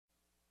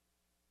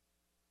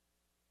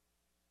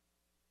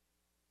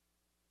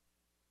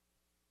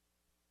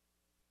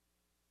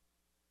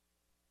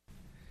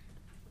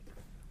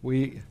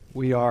We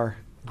are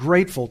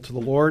grateful to the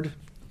Lord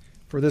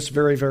for this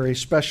very, very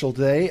special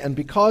day. And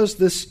because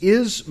this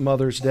is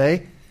Mother's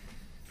Day,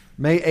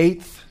 May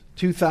 8th,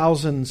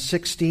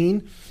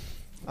 2016,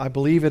 I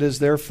believe it is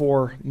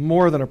therefore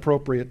more than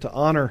appropriate to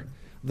honor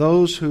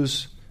those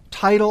whose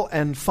title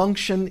and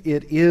function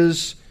it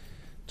is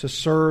to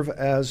serve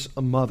as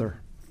a mother.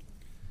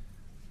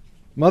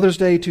 Mother's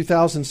Day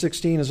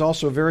 2016 is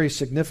also very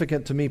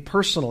significant to me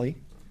personally,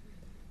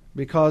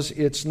 because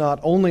it's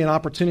not only an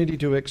opportunity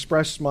to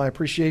express my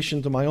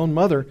appreciation to my own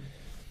mother,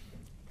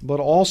 but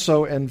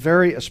also and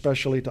very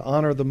especially to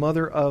honor the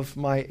mother of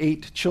my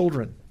 8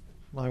 children,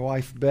 my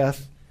wife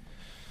Beth.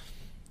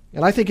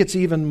 And I think it's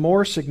even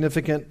more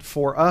significant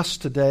for us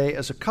today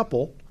as a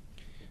couple,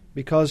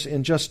 because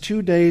in just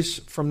 2 days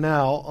from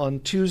now, on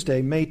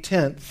Tuesday, May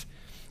 10th,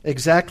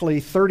 exactly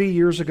 30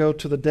 years ago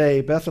to the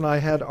day, Beth and I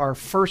had our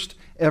first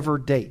ever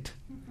date.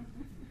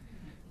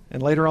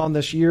 And later on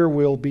this year,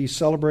 we'll be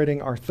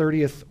celebrating our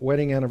 30th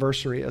wedding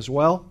anniversary as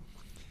well.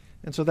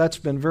 And so that's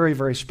been very,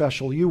 very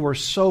special. You were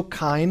so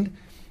kind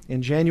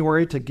in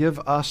January to give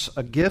us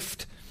a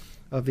gift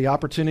of the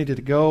opportunity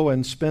to go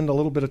and spend a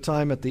little bit of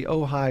time at the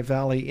Ojai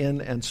Valley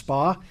Inn and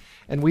Spa.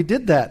 And we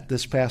did that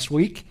this past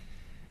week.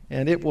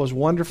 And it was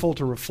wonderful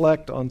to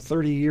reflect on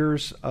 30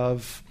 years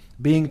of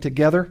being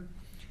together.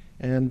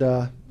 And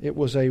it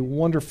was a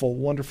wonderful,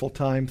 wonderful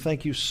time.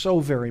 Thank you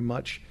so very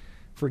much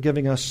for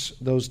giving us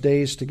those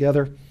days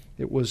together.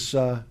 It was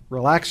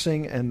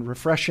relaxing and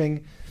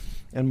refreshing,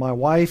 and my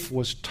wife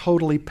was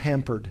totally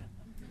pampered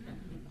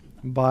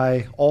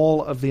by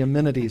all of the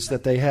amenities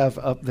that they have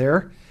up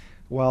there.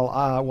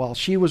 While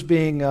she was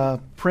being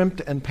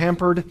primped and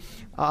pampered,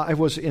 I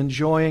was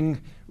enjoying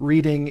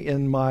reading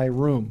in my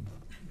room.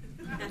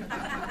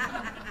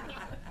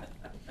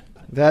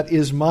 That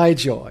is my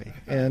joy,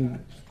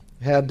 and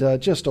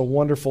had just a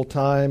wonderful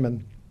time.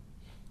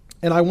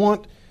 And I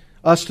want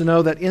us to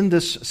know that in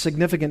this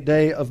significant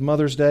day of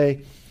Mother's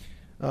Day,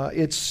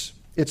 it's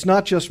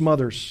not just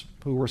mothers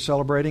who we're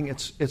celebrating,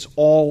 it's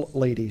all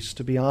ladies,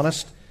 to be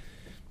honest.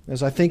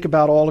 As I think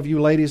about all of you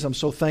ladies, I'm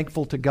so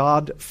thankful to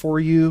God for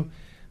you.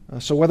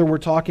 So whether we're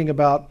talking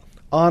about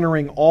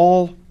honoring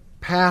all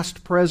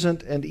past,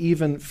 present, and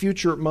even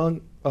future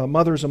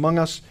mothers among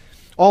us,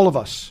 all of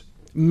us,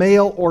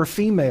 male or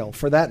female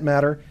for that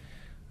matter,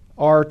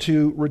 are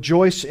to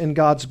rejoice in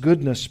God's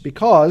goodness,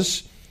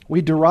 because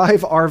we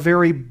derive our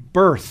very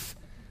birth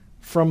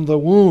from the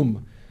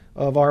womb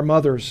of our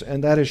mothers,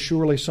 and that is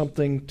surely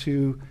something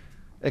to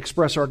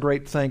express our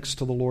great thanks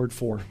to the Lord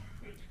for,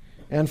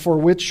 and for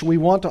which we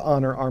want to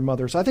honor our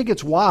mothers. I think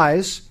it's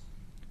wise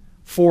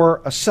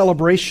for a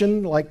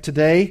celebration like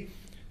today,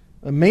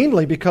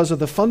 mainly because of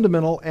the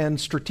fundamental and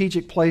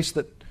strategic place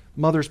that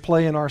mothers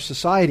play in our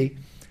society,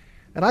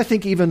 and I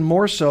think even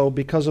more so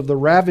because of the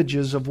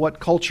ravages of what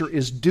culture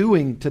is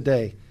doing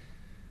today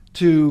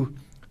to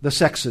the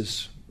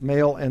sexes,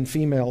 male and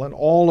female, and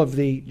all of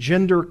the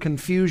gender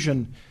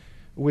confusion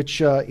which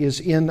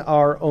is in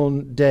our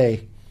own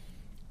day.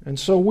 And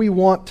so we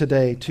want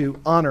today to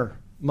honor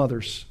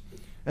mothers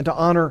and to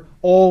honor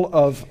all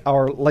of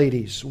our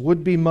ladies,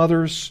 would-be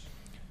mothers,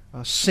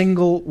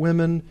 single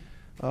women,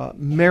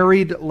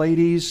 married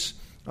ladies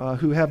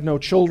who have no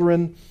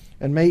children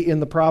and may, in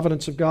the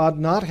providence of God,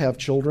 not have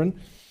children.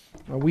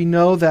 We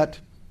know that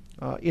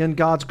in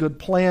God's good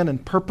plan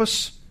and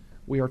purpose,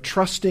 we are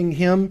trusting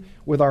Him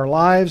with our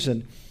lives.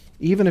 And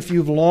even if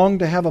you've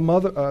longed to have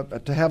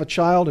a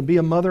child and be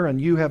a mother,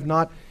 and you have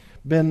not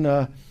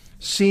been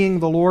seeing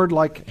the Lord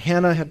like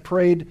Hannah had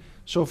prayed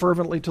so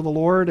fervently to the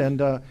Lord,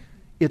 and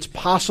it's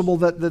possible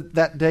that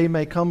that day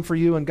may come for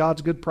you in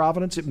God's good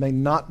providence. It may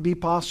not be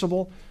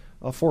possible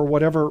for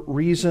whatever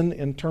reason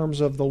in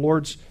terms of the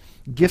Lord's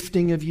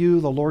gifting of you,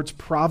 the Lord's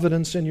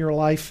providence in your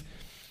life.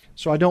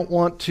 So I don't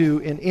want to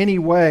in any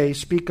way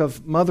speak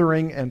of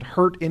mothering and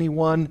hurt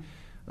anyone,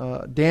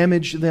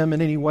 damage them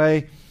in any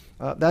way.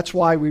 That's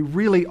why we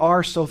really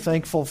are so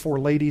thankful for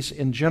ladies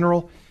in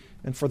general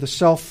and for the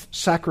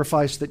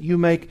self-sacrifice that you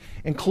make,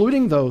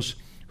 including those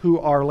who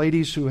are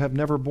ladies who have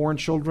never borne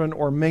children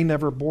or may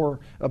never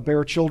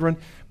bear children,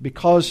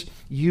 because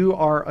you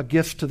are a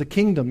gift to the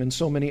kingdom in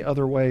so many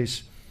other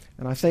ways.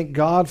 And I thank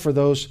God for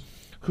those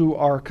who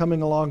are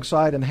coming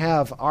alongside and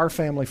have our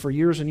family for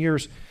years and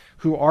years,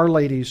 who are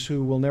ladies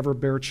who will never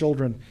bear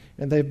children.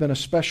 And they've been a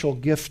special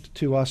gift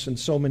to us in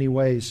so many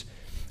ways.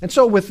 And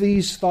so with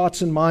these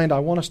thoughts in mind, I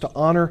want us to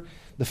honor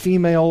the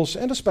females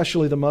and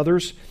especially the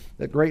mothers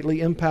that greatly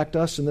impact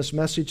us in this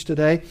message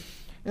today.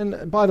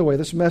 And by the way,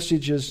 this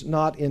message is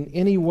not in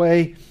any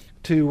way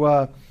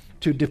to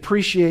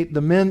depreciate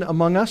the men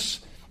among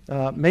us.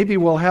 Maybe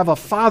we'll have a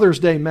Father's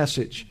Day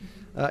message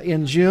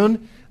in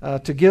June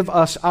to give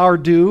us our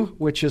due,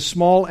 which is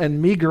small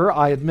and meager,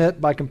 I admit,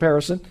 by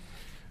comparison.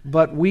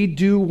 But we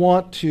do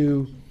want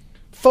to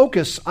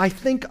focus, I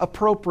think,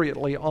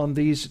 appropriately on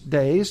these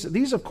days.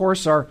 These, of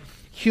course, are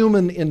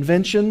human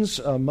inventions.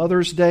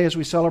 Mother's Day, as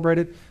we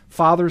celebrated,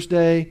 Father's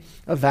Day,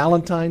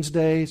 Valentine's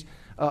Day,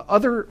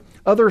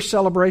 other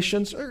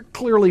celebrations are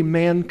clearly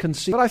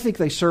man-conceived, but I think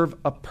they serve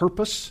a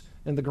purpose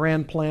in the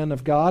grand plan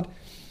of God.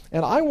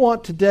 And I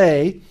want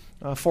today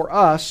for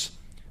us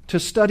to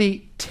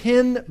study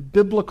 10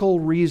 biblical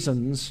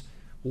reasons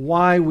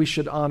why we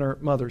should honor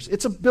mothers.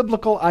 It's a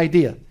biblical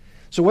idea.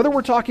 So whether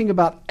we're talking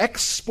about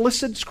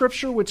explicit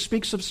Scripture, which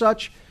speaks of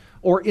such,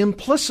 or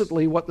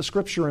implicitly what the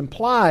Scripture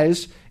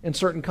implies in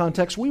certain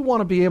contexts, we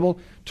want to be able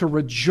to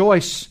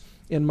rejoice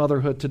in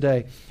motherhood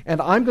today.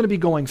 And I'm going to be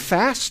going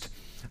fast.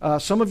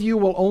 Some of you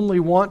will only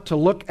want to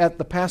look at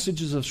the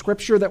passages of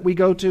Scripture that we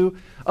go to.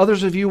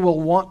 Others of you will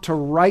want to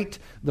write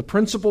the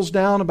principles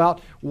down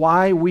about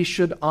why we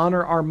should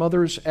honor our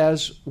mothers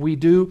as we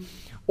do.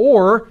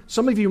 Or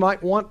some of you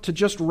might want to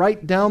just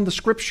write down the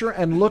Scripture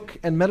and look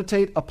and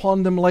meditate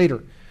upon them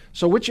later.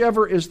 So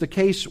whichever is the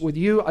case with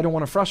you, I don't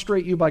want to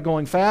frustrate you by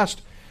going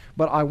fast,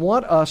 but I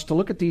want us to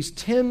look at these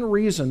 10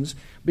 reasons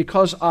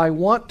because I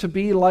want to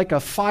be like a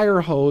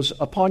fire hose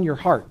upon your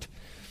heart.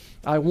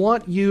 I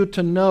want you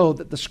to know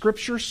that the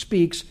Scripture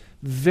speaks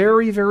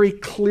very, very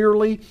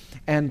clearly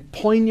and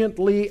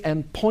poignantly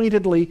and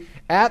pointedly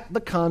at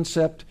the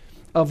concept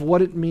of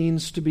what it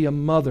means to be a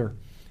mother.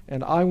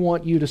 And I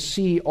want you to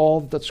see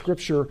all that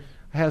Scripture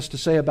has to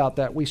say about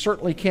that. We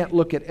certainly can't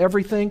look at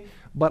everything,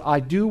 but I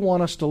do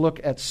want us to look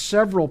at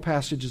several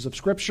passages of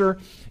Scripture.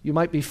 You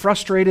might be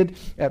frustrated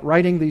at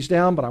writing these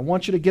down, but I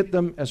want you to get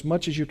them as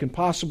much as you can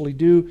possibly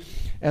do.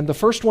 And the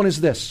first one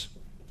is this.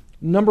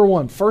 Number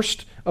one,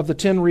 first of the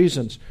 10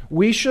 reasons.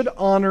 We should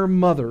honor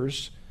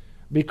mothers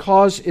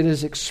because it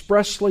is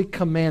expressly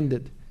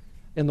commanded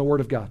in the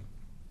Word of God.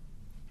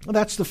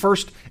 That's the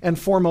first and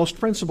foremost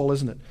principle,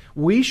 isn't it?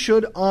 We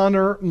should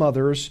honor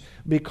mothers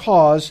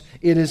because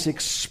it is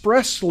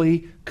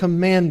expressly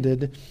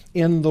commanded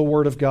in the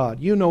Word of God.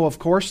 You know, of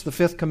course, the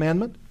fifth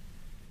commandment.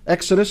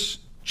 Exodus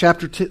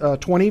chapter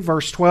 20,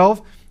 verse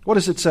 12. What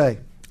does it say?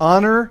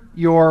 Honor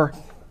your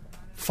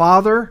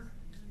father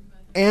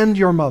and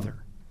your mother.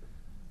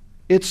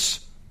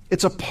 It's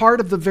a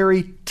part of the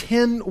very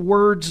 10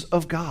 words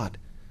of God.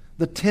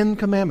 The 10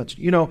 commandments,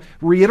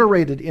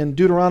 reiterated in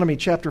Deuteronomy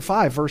chapter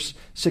 5, verse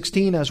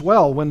 16 as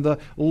well, when the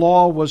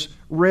law was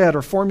read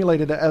or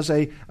formulated as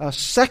a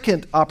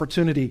second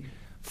opportunity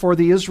for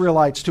the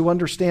Israelites to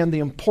understand the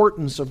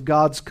importance of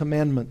God's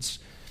commandments.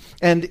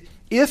 And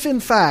if,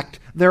 in fact,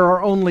 there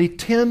are only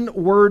 10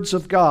 words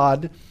of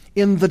God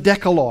in the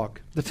Decalogue,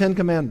 the 10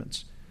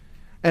 commandments,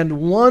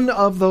 and one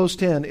of those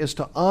 10 is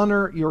to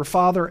honor your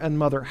father and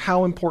mother,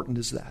 how important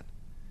is that?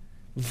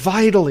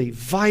 Vitally,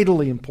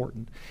 vitally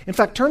important. In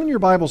fact, turn in your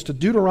Bibles to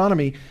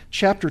Deuteronomy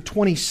chapter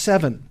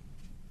 27.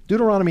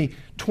 Deuteronomy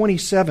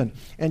 27,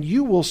 and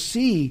you will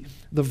see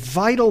the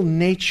vital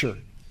nature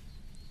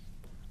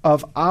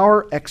of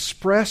our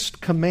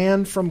expressed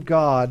command from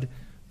God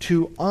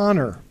to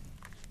honor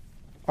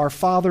our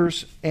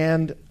fathers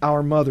and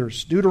our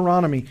mothers.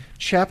 Deuteronomy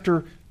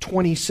chapter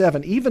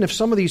 27. Even if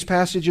some of these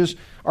passages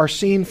are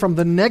seen from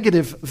the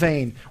negative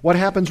vein, what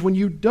happens when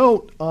you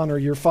don't honor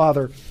your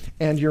father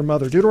and your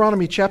mother?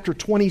 Deuteronomy chapter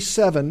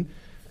 27,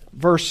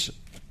 verse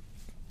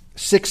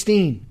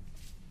 16.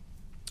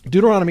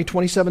 Deuteronomy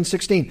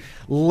 27:16.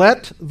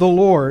 Let the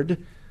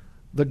Lord,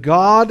 the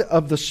God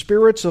of the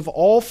spirits of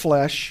all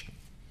flesh,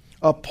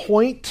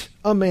 appoint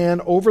a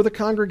man over the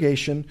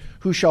congregation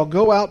who shall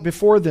go out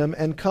before them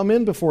and come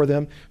in before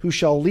them, who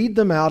shall lead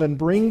them out and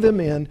bring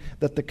them in,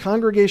 that the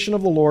congregation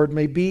of the Lord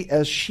may be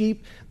as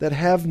sheep that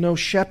have no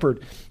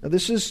shepherd. Now,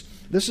 this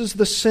is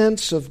the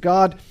sense of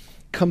God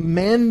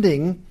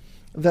commanding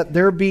that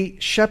there be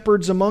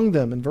shepherds among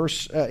them. In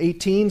verse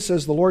 18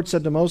 says, the Lord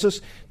said to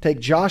Moses, take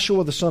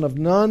Joshua the son of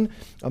Nun,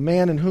 a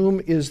man in whom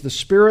is the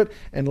Spirit,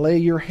 and lay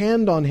your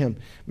hand on him.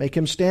 Make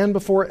him stand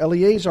before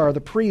Eleazar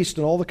the priest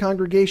and all the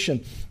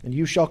congregation, and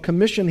you shall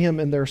commission him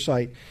in their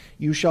sight.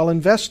 You shall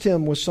invest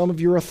him with some of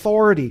your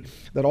authority,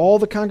 that all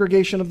the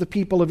congregation of the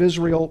people of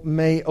Israel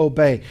may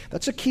obey.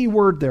 That's a key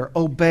word there,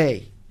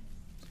 obey.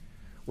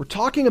 We're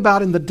talking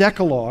about in the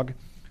Decalogue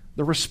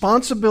the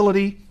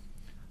responsibility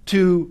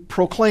to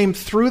proclaim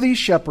through these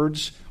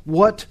shepherds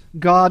what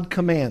God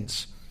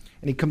commands.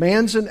 And He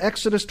commands in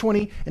Exodus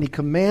 20, and He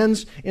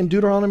commands in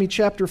Deuteronomy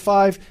chapter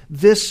 5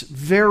 this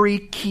very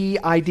key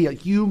idea.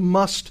 You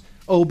must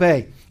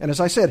obey. And as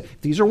I said,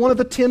 these are one of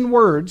the 10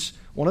 words,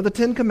 one of the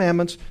 10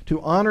 commandments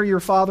to honor your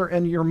father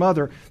and your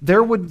mother.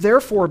 There would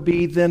therefore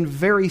be then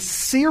very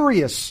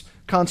serious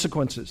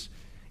consequences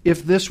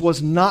if this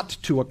was not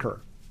to occur.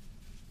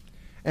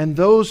 And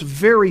those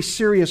very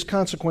serious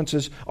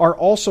consequences are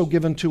also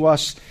given to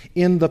us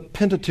in the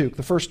Pentateuch,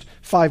 the first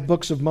 5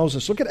 books of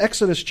Moses. Look at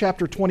Exodus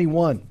chapter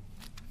 21.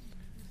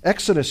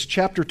 Exodus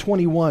chapter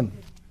 21,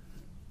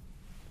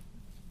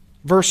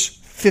 verse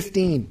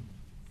 15.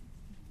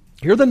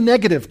 Here are the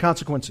negative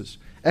consequences.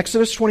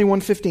 Exodus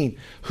 21:15.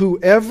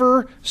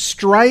 Whoever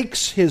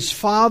strikes his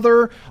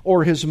father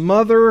or his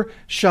mother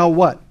shall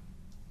what?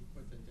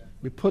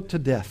 Be put to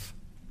death.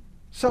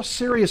 That's how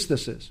serious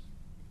this is.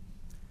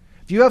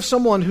 If you have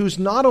someone who's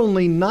not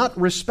only not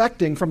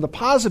respecting from the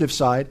positive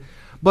side,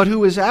 but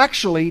who is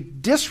actually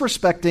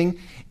disrespecting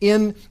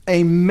in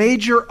a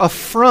major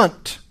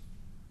affront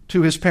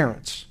to his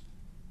parents.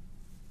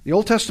 The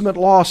Old Testament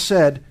law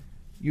said,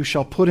 you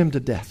shall put him to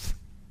death.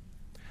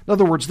 In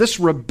other words, this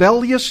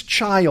rebellious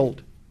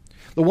child,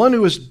 the one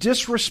who is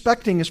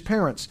disrespecting his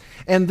parents,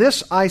 and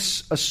this, I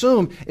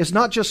assume, is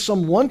not just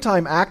some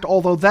one-time act,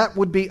 although that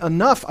would be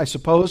enough, I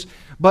suppose,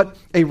 but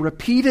a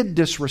repeated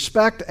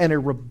disrespect, and a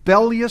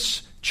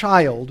rebellious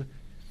child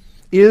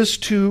is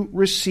to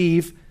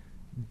receive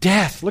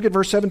death. Look at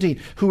verse 17.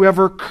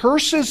 Whoever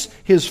curses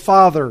his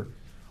father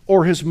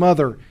or his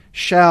mother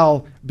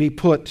shall be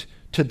put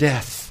to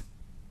death.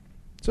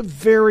 It's a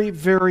very,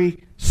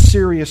 very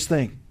serious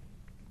thing.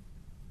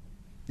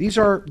 These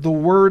are the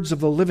words of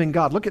the living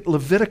God. Look at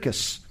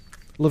Leviticus.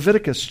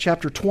 Leviticus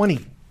chapter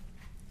 20.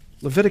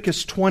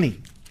 Leviticus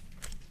 20.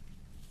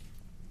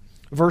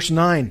 Verse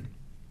 9.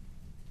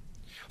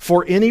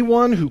 For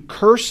anyone who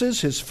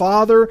curses his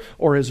father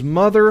or his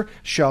mother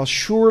shall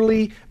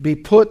surely be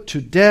put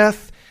to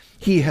death.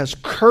 He has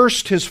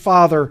cursed his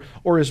father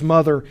or his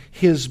mother.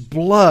 His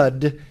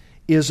blood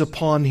is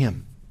upon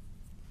him.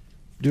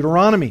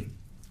 Deuteronomy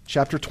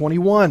chapter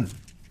 21.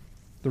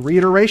 The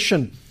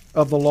reiteration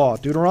of the law.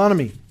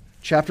 Deuteronomy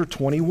chapter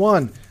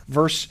 21,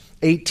 verse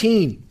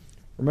 18.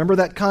 Remember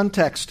that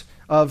context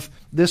of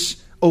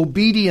this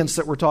obedience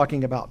that we're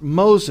talking about.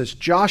 Moses,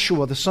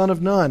 Joshua, the son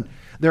of Nun,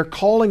 they're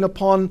calling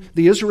upon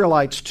the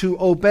Israelites to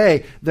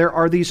obey. There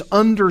are these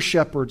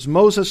under-shepherds,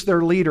 Moses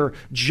their leader,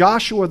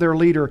 Joshua their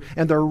leader,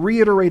 and they're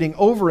reiterating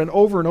over and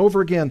over and over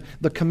again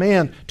the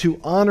command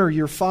to honor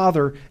your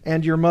father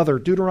and your mother.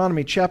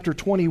 Deuteronomy chapter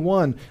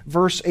 21,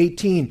 verse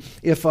 18.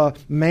 If a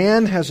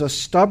man has a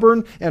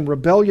stubborn and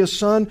rebellious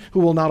son who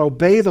will not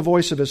obey the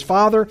voice of his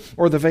father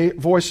or the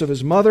voice of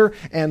his mother,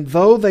 and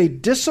though they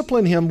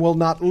discipline him, will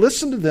not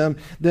listen to them,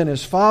 then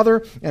his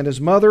father and his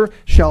mother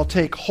shall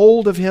take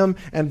hold of him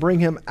and bring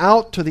him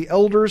out to the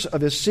elders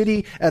of his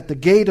city at the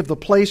gate of the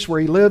place where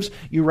he lives.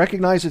 You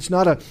recognize it's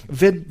not a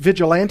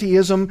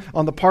vigilanteism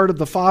on the part of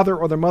the father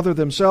or the mother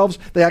themselves.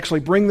 They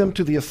actually bring them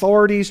to the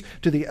authorities,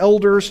 to the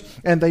elders,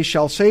 and they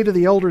shall say to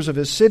the elders of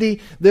his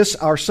city, this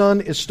our son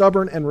is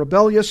stubborn and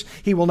rebellious.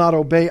 He will not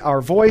obey our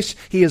voice.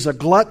 He is a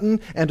glutton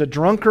and a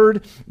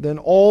drunkard. Then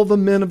all the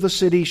men of the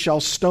city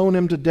shall stone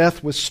him to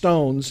death with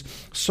stones.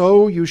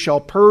 So you shall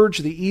purge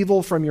the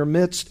evil from your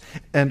midst,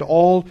 and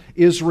all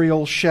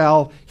Israel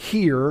shall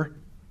hear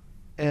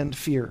and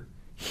fear.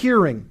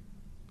 Hearing,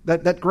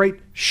 that great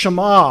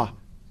Shema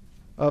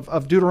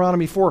of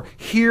Deuteronomy 4.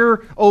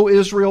 Hear, O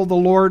Israel, the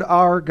Lord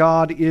our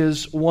God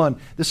is one.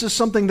 This is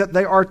something that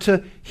they are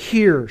to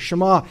hear.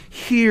 Shema,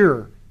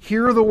 hear.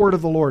 Hear the word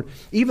of the Lord.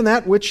 Even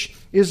that which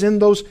is in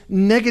those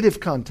negative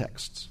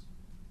contexts.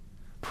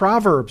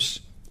 Proverbs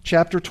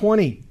chapter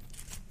 20,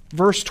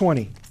 verse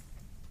 20.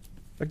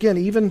 Again,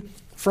 even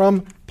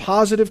from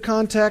positive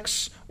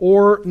contexts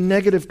or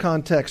negative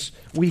contexts,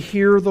 we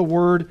hear the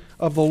word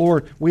of the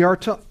Lord. We are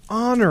to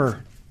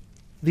honor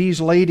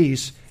these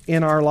ladies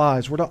in our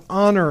lives. We're to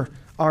honor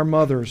our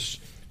mothers.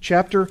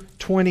 Chapter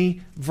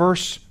 20,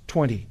 verse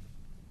 20.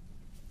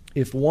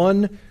 If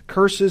one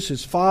curses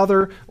his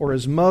father or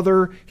his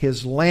mother,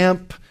 his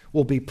lamp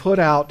will be put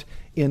out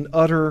in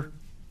utter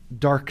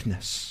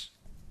darkness.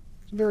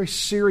 It's a very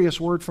serious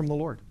word from the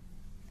Lord.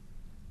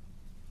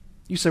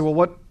 You say, well,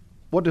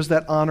 what does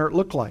that honor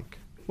look like?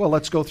 Well,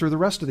 let's go through the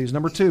rest of these.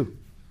 Number two.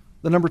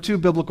 The number two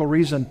biblical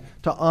reason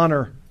to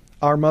honor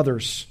our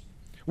mothers.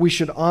 We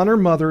should honor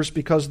mothers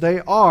because they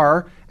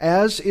are,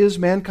 as is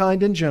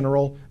mankind in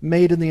general,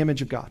 made in the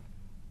image of God.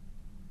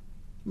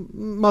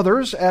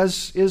 Mothers,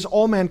 as is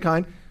all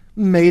mankind,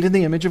 made in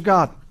the image of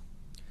God.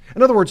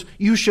 In other words,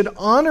 you should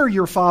honor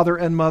your father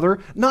and mother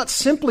not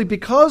simply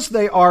because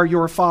they are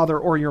your father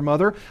or your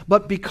mother,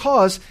 but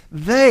because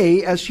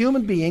they, as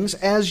human beings,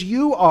 as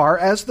you are,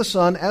 as the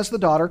son, as the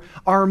daughter,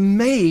 are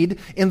made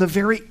in the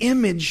very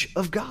image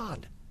of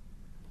God.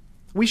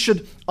 We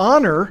should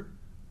honor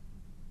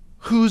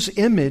whose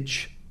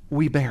image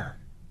we bear,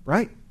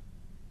 right?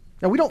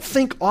 Now, we don't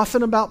think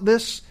often about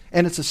this,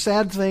 and it's a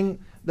sad thing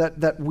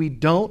that we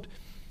don't.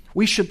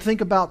 We should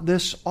think about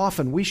this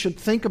often. We should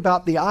think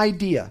about the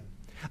idea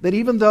that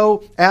even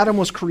though Adam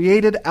was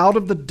created out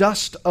of the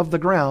dust of the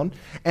ground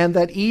and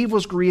that Eve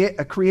was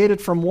created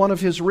from one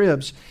of his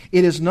ribs,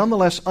 it is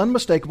nonetheless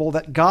unmistakable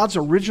that God's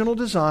original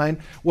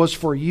design was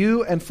for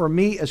you and for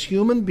me as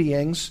human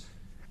beings.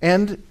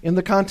 And in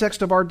the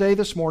context of our day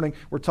this morning,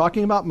 we're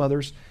talking about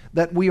mothers,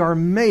 that we are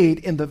made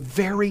in the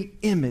very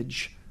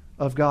image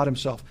of God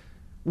himself.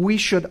 We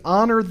should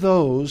honor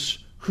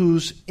those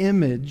whose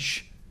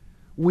image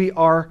we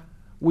are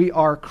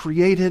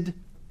created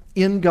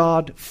in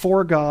God,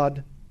 for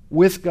God,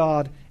 with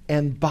God,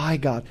 and by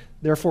God.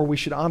 Therefore, we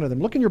should honor them.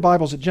 Look in your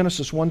Bibles at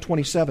Genesis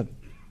 1:27.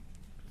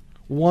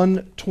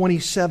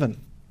 1:27.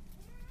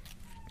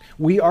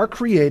 We are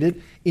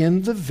created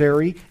in the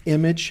very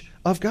image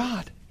of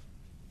God.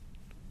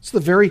 It's the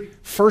very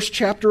first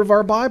chapter of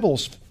our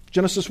Bibles.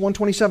 Genesis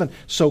 1:27.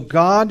 So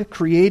God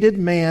created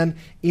man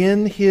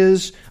in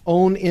his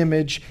own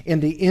image. In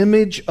the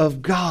image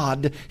of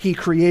God, he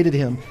created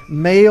him.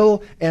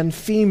 Male and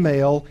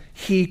female,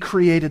 he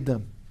created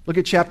them. Look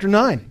at chapter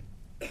 9.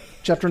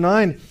 Chapter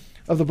 9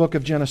 of the book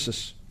of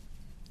Genesis.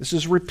 This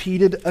is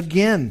repeated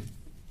again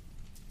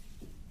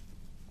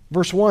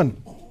Verse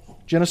 1,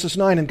 Genesis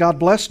 9, and God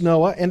blessed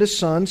Noah and his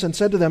sons and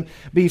said to them,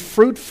 be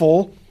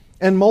fruitful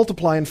and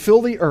multiply and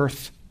fill the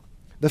earth.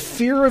 The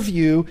fear of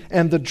you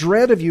and the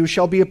dread of you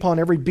shall be upon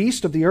every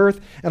beast of the earth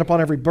and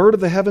upon every bird of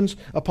the heavens,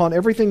 upon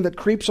everything that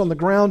creeps on the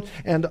ground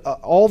and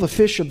all the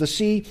fish of the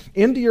sea.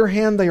 Into your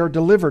hand they are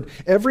delivered.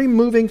 Every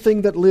moving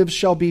thing that lives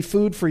shall be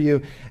food for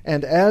you.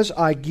 And as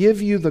I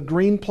give you the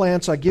green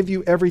plants, I give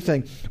you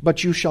everything.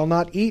 But you shall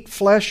not eat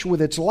flesh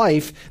with its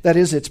life, that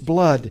is, its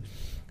blood.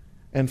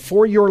 And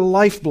for your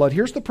lifeblood,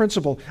 here's the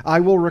principle,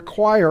 I will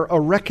require a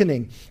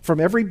reckoning. From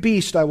every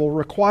beast I will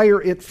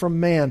require it from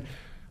man.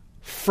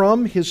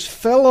 From his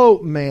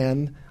fellow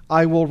man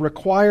I will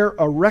require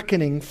a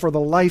reckoning for the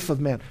life of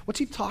man. What's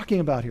he talking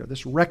about here,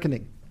 this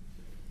reckoning?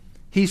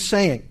 He's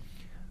saying,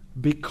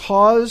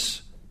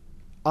 because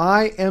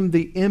I am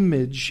the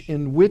image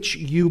in which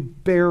you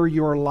bear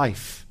your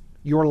life,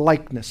 your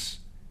likeness,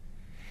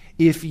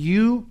 if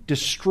you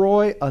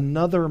destroy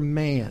another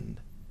man,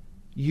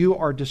 you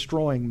are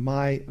destroying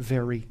my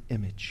very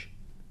image.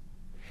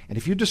 And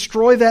if you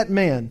destroy that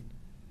man,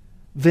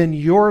 then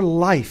your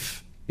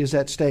life is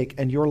at stake,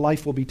 and your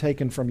life will be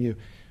taken from you.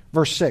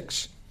 Verse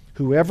 6,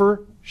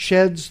 whoever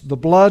sheds the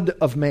blood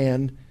of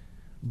man,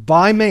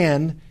 by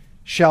man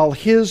shall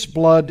his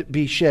blood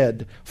be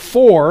shed.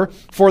 For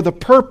the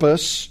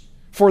purpose,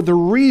 for the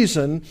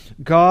reason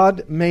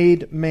God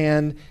made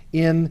man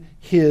in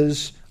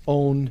his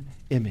own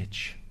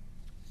image.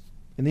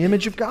 In the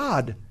image of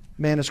God,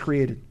 man is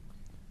created.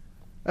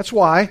 That's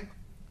why,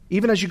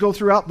 even as you go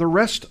throughout the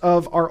rest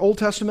of our Old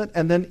Testament,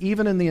 and then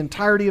even in the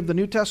entirety of the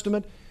New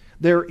Testament,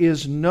 there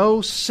is no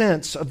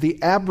sense of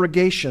the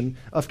abrogation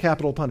of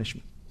capital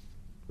punishment,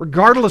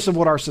 regardless of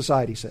what our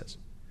society says,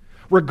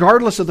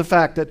 regardless of the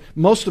fact that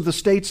most of the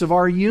states of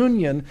our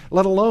union,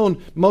 let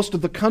alone most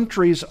of the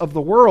countries of the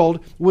world,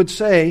 would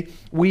say,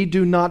 we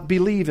do not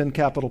believe in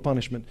capital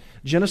punishment.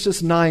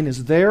 Genesis 9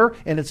 is there,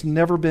 and it's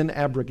never been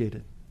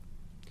abrogated.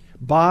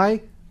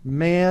 By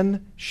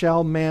man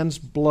shall man's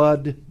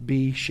blood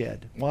be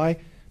shed. Why?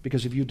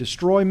 Because if you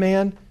destroy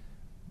man,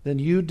 then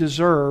you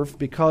deserve,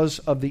 because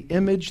of the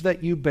image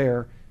that you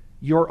bear,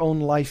 your own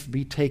life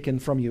be taken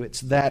from you. It's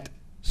that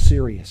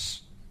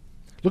serious.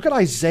 Look at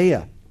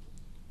Isaiah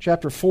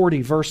chapter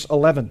 40, verse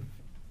 11.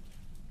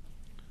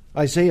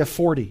 Isaiah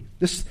 40.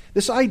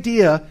 This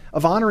idea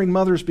of honoring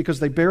mothers because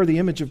they bear the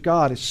image of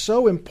God is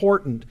so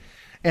important.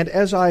 And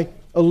as I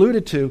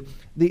alluded to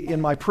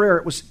in my prayer,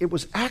 it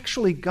was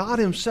actually God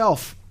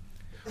Himself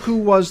who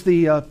was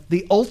the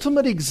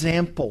ultimate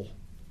example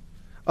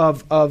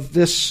of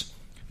this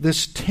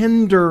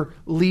tender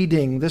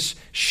leading, this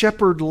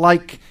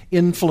shepherd-like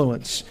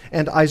influence.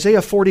 And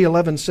Isaiah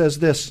 40:11 says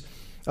this,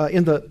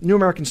 in the New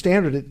American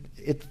Standard,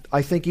 it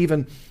I think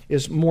even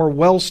is more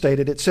well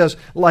stated. It says,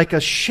 like a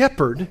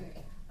shepherd,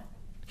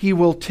 he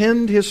will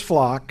tend his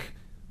flock,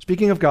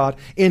 speaking of God,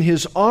 in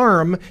his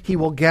arm he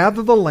will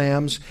gather the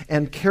lambs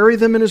and carry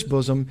them in his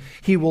bosom.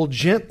 He will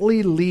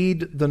gently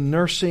lead the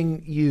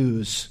nursing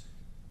ewes.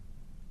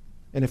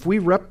 And if we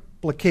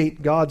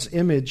replicate God's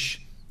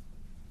image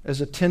as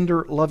a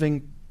tender,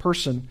 loving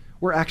person,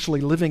 we're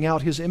actually living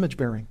out His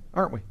image-bearing,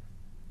 aren't we?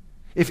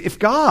 If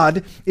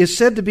God is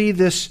said to be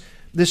this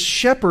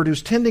shepherd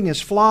who's tending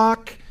his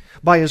flock,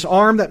 by his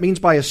arm, that means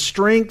by his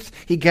strength,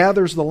 he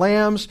gathers the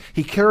lambs,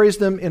 he carries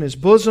them in his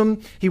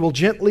bosom, he will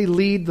gently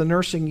lead the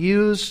nursing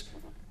ewes.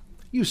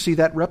 You see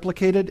that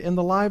replicated in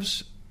the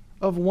lives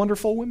of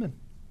wonderful women.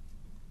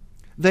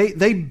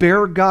 They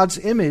bear God's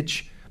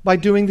image by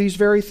doing these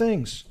very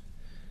things,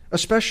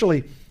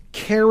 especially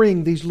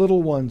carrying these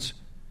little ones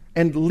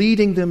and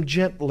leading them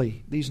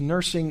gently, these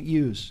nursing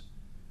ewes.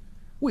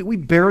 We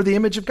bear the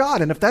image of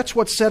God, and if that's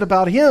what's said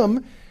about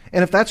Him,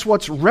 and if that's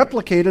what's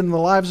replicated in the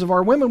lives of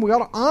our women, we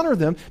ought to honor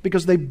them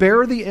because they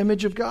bear the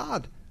image of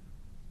God.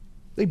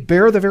 They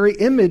bear the very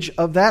image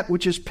of that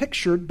which is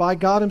pictured by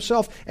God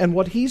Himself and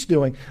what He's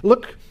doing.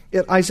 Look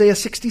at Isaiah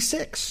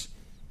 66.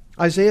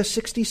 Isaiah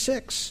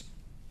 66.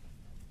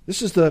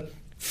 This is the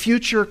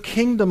future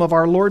kingdom of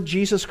our Lord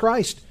Jesus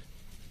Christ.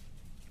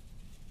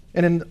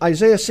 And in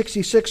Isaiah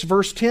 66,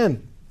 verse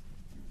 10,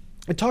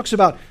 it talks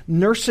about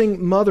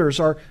nursing mothers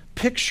are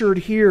pictured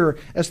here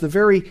as the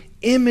very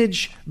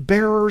image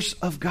bearers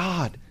of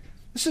God.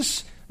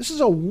 This is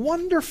a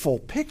wonderful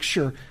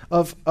picture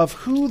of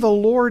who the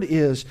Lord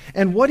is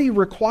and what He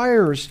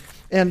requires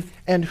and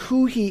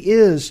who He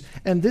is.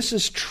 And this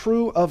is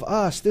true of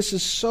us. This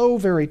is so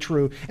very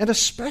true, and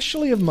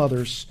especially of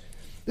mothers.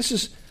 This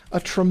is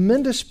a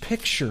tremendous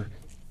picture.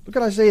 Look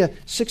at Isaiah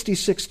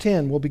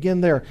 66:10. We'll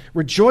begin there.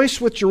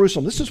 Rejoice with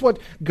Jerusalem. This is what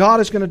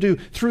God is going to do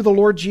through the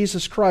Lord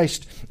Jesus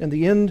Christ in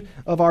the end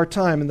of our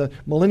time, in the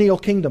millennial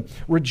kingdom.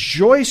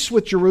 Rejoice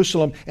with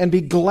Jerusalem and be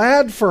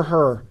glad for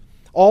her,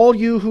 all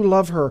you who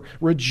love her.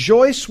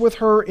 Rejoice with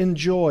her in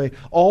joy,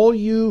 all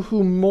you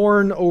who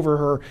mourn over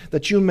her,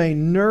 that you may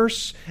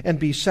nurse and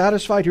be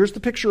satisfied. Here's the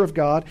picture of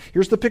God.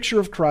 Here's the picture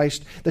of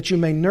Christ, that you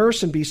may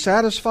nurse and be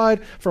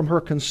satisfied from her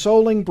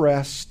consoling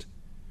breast,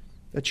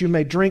 that you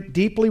may drink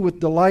deeply with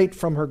delight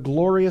from her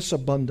glorious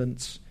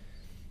abundance.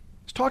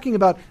 It's talking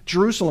about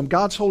Jerusalem,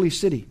 God's holy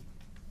city.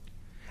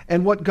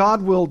 and what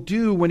God will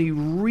do when He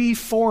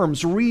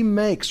reforms,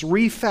 remakes,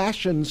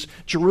 refashions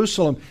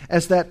Jerusalem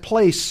as that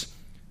place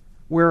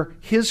where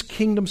His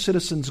kingdom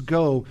citizens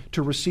go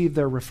to receive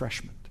their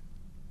refreshment.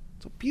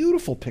 It's a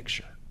beautiful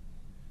picture.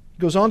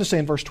 He goes on to say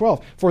in verse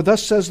 12, "For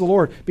thus says the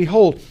Lord,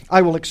 Behold,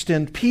 I will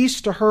extend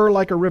peace to her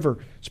like a river,"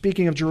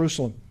 speaking of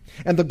Jerusalem,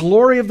 "and the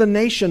glory of the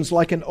nations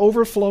like an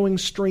overflowing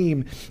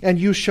stream, and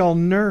you shall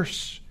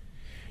nurse.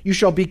 You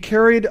shall be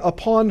carried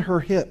upon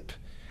her hip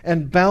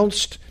and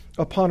bounced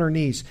upon her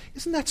knees."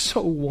 Isn't that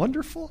so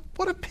wonderful?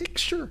 What a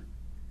picture.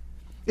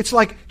 It's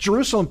like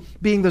Jerusalem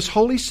being this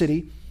holy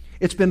city.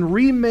 It's been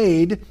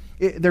remade.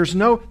 There's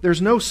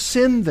no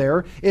sin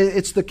there.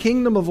 It's the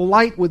kingdom of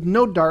light with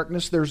no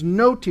darkness. There's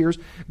no tears.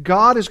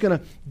 God is going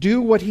to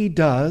do what He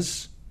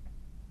does,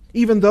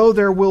 even though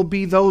there will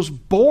be those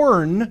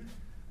born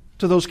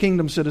to those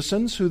kingdom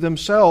citizens who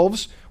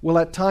themselves will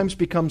at times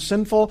become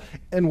sinful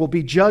and will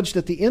be judged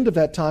at the end of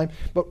that time.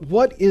 But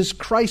what is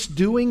Christ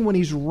doing when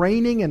He's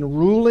reigning and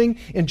ruling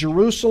in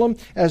Jerusalem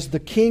as the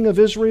King of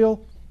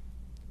Israel?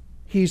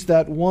 He's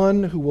that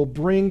one who will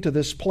bring to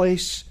this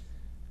place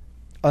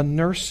a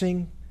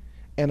nursing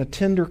and a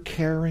tender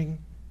caring,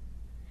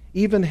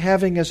 even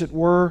having, as it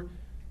were,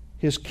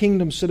 His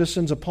kingdom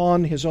citizens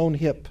upon His own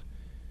hip,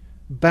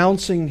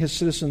 bouncing His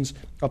citizens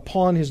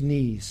upon His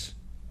knees.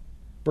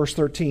 Verse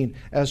 13,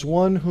 "As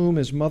one whom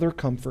his mother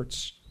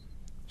comforts,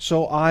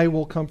 so I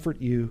will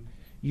comfort you.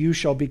 You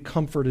shall be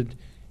comforted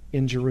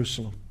in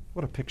Jerusalem."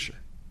 What a picture.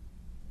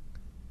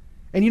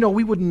 And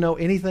we wouldn't know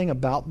anything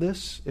about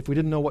this if we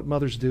didn't know what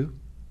mothers do.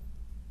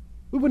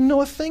 We wouldn't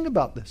know a thing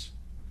about this.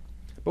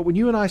 But when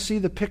you and I see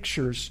the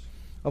pictures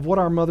of what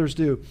our mothers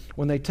do,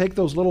 when they take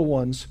those little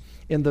ones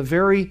in the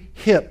very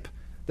hip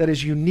that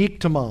is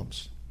unique to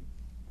moms,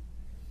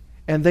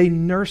 and they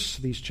nurse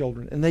these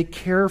children, and they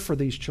care for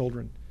these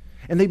children,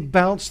 and they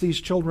bounce these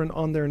children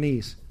on their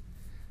knees.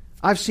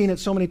 I've seen it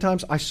so many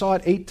times. I saw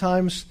it 8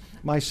 times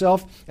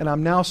myself, and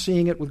I'm now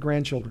seeing it with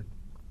grandchildren.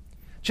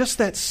 Just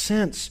that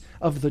sense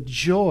of the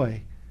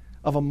joy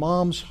of a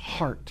mom's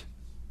heart.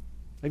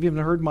 I've even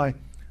heard my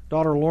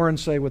daughter Lauren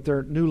say with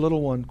their new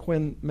little one,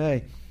 Quinn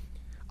May,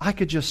 I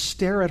could just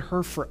stare at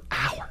her for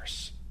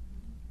hours.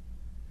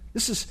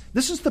 This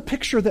is the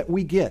picture that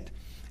we get.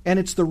 And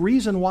it's the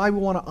reason why we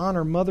want to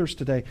honor mothers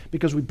today,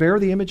 because we bear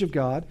the image of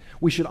God.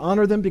 We should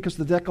honor them because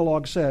the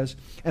Decalogue says.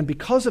 And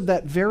because of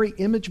that very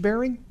image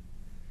bearing,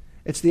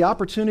 it's the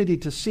opportunity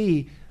to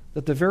see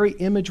that the very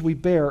image we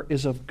bear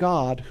is of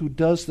God, who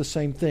does the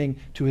same thing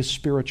to His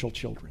spiritual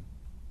children.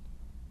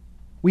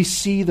 We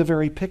see the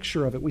very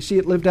picture of it. We see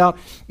it lived out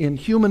in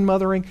human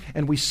mothering,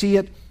 and we see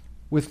it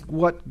with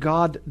what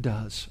God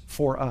does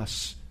for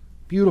us.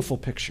 Beautiful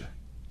picture.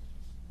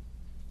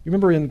 You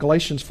remember in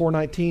Galatians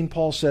 4:19,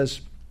 Paul says,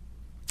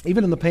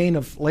 even in the pain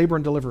of labor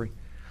and delivery,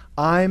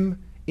 I'm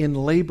in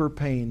labor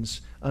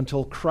pains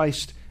until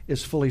Christ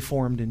is fully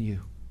formed in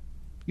you.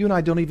 You and I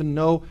don't even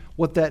know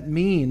what that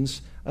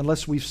means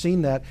unless we've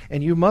seen that.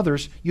 And you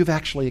mothers, you've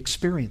actually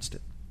experienced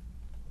it.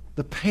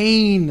 The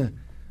pain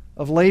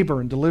of labor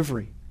and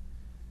delivery.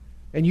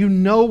 And you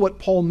know what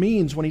Paul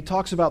means when he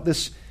talks about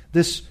this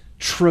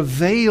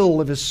travail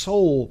of his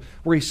soul,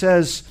 where he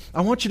says,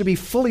 I want you to be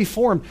fully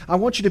formed, I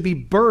want you to be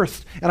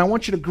birthed, and I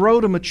want you to grow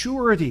to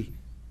maturity.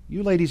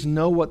 You ladies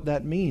know what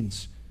that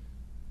means.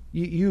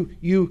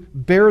 You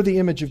bear the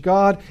image of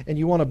God, and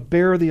you want to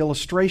bear the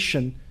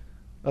illustration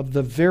of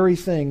the very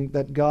thing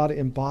that God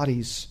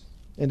embodies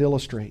and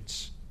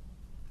illustrates.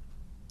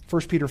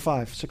 1 Peter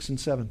 5, 6 and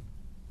 7.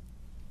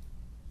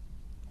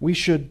 We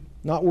should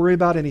not worry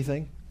about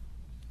anything.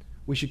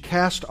 We should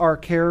cast our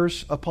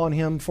cares upon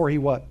Him, for He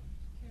what?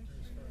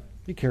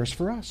 He cares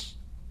for us.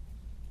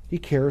 He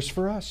cares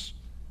for us.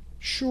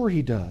 Sure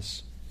He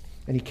does.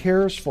 And He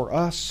cares for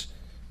us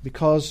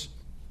because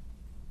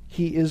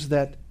He is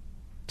that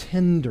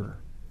tender,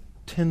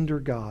 tender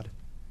God.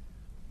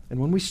 And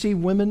when we see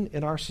women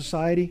in our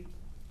society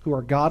who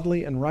are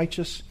godly and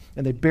righteous,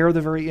 and they bear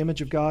the very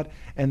image of God,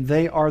 and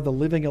they are the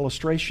living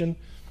illustration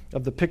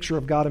of the picture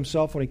of God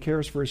Himself when He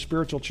cares for His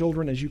spiritual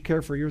children as you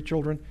care for your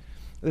children,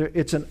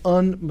 it's an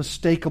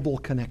unmistakable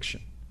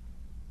connection.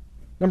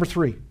 Number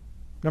three,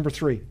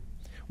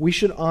 we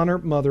should honor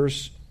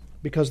mothers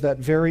because that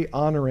very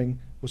honoring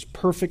was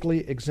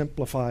perfectly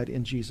exemplified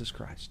in Jesus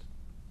Christ.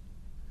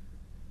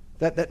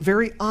 That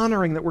very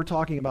honoring that we're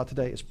talking about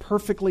today is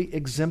perfectly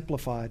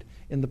exemplified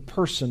in the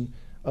person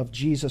of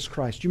Jesus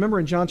Christ. Do you remember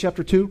in John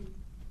chapter 2,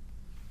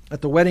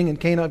 at the wedding in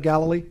Cana of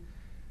Galilee,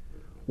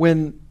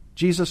 when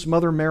Jesus'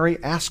 mother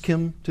Mary asked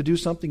Him to do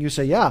something? You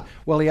say, yeah,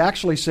 well, He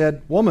actually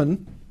said,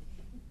 woman,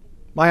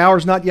 my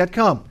hour's not yet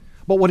come.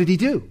 But what did He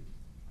do?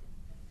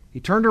 He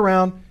turned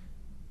around,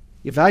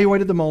 He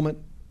evaluated the moment,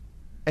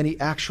 and He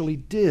actually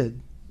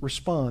did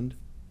respond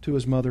to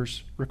His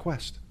mother's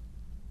request.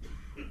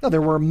 Now,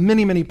 there were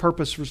many, many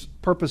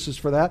purposes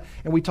for that,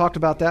 and we talked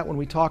about that when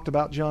we talked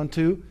about John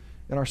 2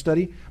 in our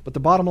study. But the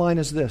bottom line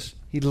is this: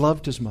 He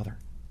loved His mother.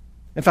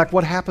 In fact,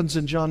 what happens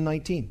in John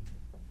 19?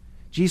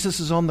 Jesus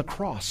is on the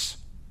cross.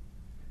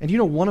 And you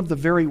know one of the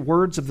very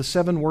words of the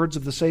 7 words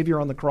of the Savior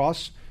on the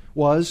cross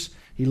was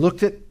he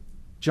looked at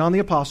John the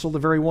Apostle, the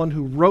very one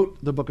who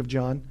wrote the book of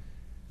John,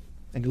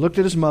 and he looked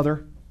at his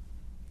mother,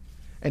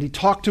 and he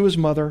talked to his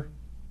mother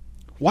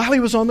while he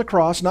was on the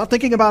cross, not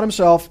thinking about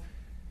himself,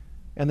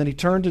 and then he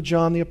turned to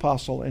John the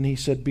Apostle and he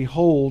said,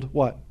 "Behold,"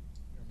 what?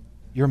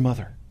 "Your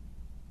mother."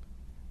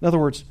 In other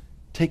words,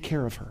 take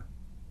care of her.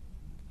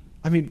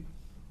 I mean,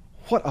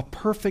 what a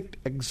perfect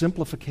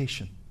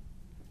exemplification.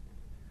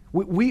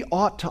 We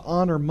ought to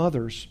honor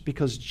mothers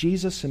because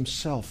Jesus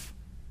himself,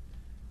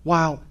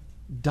 while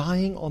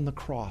dying on the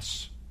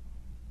cross,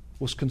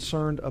 was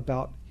concerned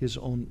about his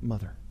own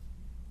mother.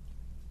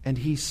 And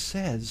he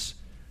says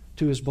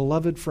to his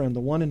beloved friend, the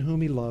one in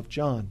whom he loved,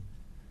 John,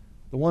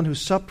 the one who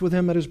supped with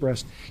him at his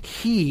breast,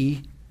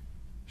 "He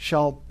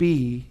shall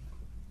be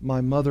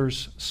my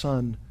mother's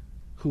son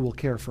who will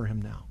care for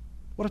him now."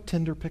 What a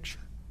tender picture.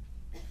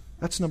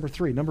 That's number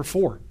 3. Number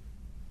 4.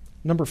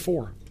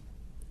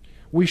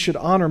 We should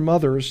honor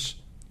mothers,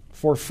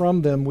 for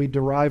from them we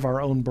derive our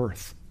own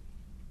birth.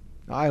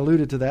 I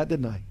alluded to that,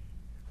 didn't I?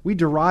 We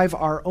derive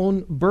our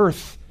own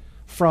birth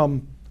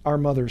from our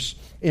mothers.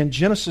 In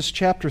Genesis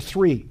chapter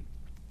 3,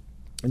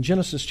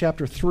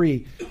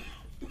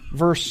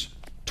 verse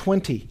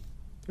 20,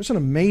 there's an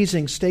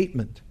amazing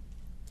statement.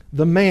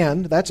 The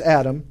man, that's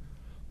Adam,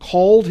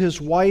 called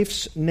his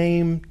wife's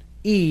name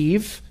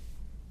Eve.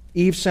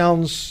 Eve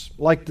sounds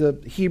like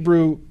the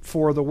Hebrew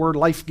for the word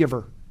life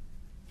giver.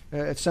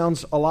 It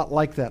sounds a lot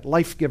like that,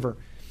 life giver.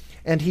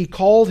 And he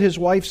called his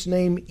wife's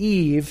name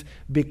Eve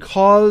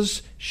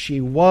because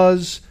she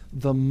was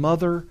the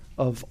mother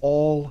of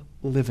all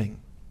living.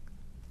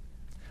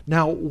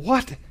 Now,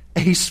 what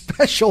a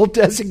special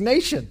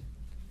designation.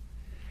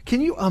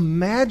 Can you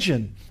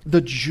imagine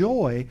the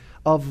joy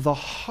of the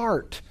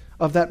heart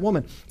of that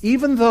woman?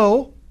 Even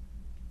though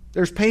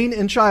there's pain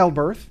in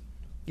childbirth,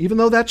 even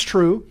though that's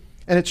true,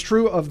 and it's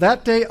true of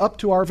that day up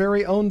to our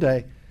very own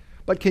day,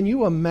 but can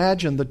you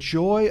imagine the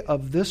joy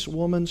of this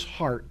woman's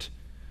heart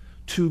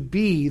to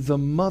be the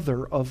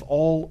mother of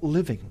all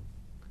living?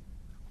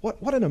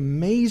 What an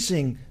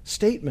amazing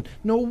statement.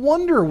 No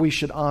wonder we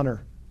should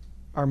honor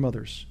our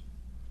mothers.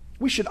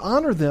 We should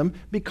honor them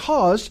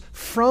because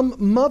from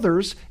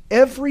mothers,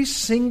 every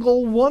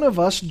single one of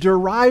us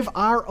derive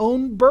our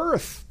own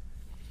birth.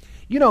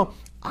 You know,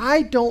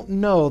 I don't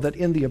know that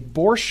in the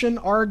abortion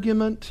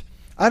argument,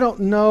 I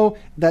don't know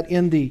that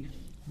in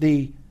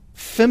the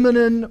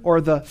feminine or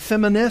the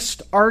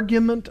feminist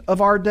argument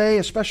of our day,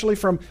 especially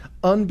from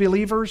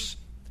unbelievers,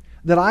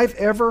 that I've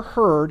ever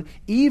heard,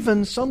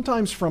 even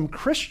sometimes from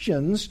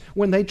Christians,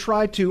 when they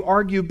try to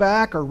argue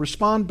back or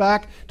respond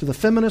back to the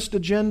feminist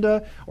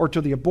agenda or to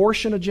the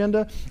abortion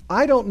agenda.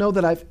 I don't know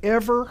that I've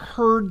ever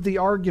heard the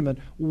argument,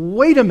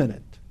 wait a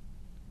minute,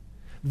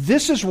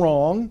 this is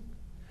wrong,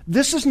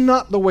 this is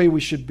not the way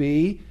we should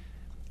be,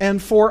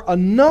 and for a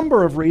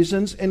number of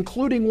reasons,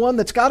 including one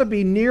that's got to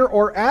be near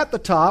or at the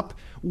top,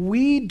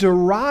 we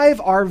derive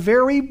our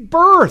very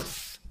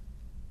birth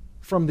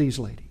from these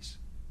ladies.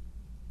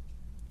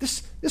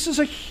 This is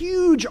a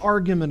huge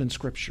argument in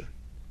Scripture.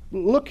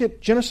 Look at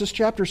Genesis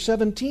chapter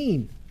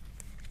 17.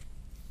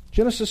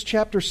 Genesis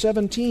chapter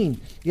 17.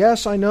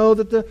 Yes, I know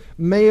that the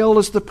male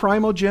is the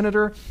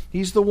primogenitor.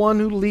 He's the one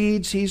who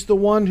leads. He's the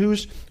one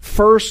who's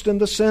first in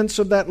the sense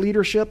of that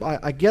leadership.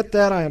 I get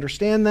that. I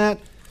understand that.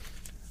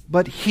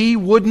 But he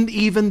wouldn't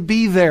even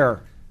be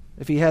there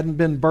if he hadn't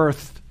been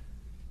birthed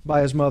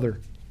by his mother.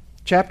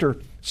 Chapter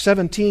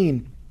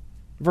 17,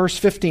 verse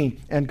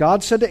 15. And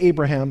God said to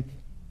Abraham,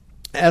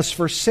 "As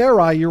for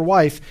Sarai, your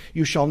wife,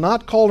 you shall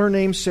not call her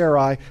name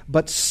Sarai,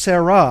 but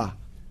Sarah."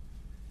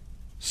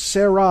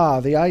 Sarah,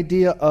 the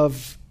idea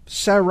of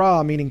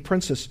Sarah meaning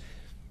princess.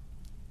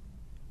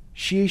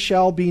 She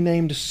shall be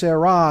named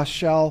Sarah,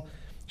 shall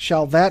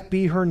that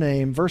be her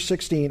name? Verse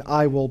 16,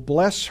 I will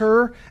bless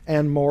her,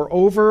 and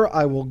moreover,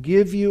 I will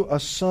give you a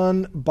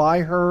son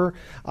by her.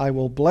 I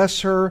will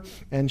bless her,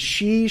 and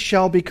she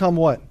shall become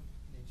what?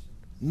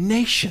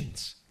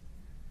 Nations.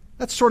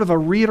 That's sort of a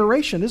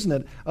reiteration, isn't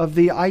it, of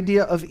the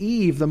idea of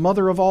Eve, the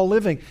mother of all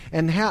living.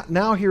 And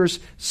now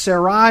here's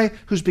Sarai,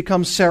 who's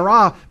become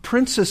Sarah,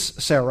 Princess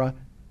Sarah,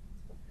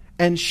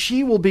 and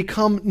she will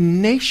become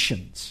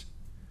nations.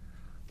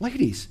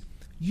 Ladies,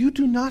 you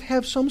do not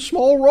have some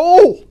small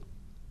role.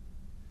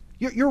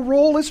 Your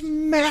role is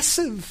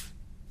massive.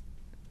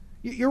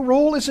 Your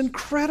role is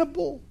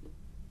incredible.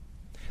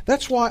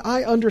 That's why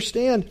I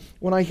understand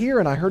when I hear,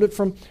 and I heard it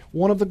from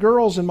one of the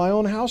girls in my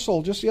own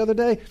household just the other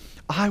day,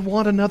 I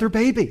want another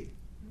baby.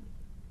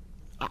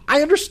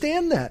 I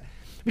understand that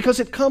because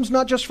it comes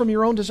not just from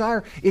your own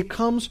desire, it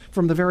comes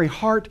from the very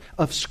heart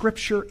of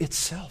Scripture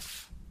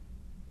itself.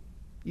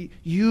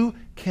 You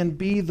can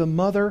be the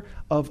mother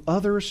of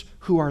others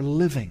who are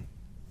living.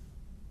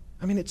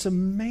 I mean, it's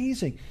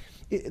amazing.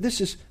 This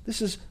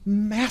is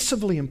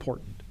massively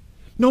important.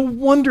 No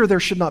wonder there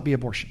should not be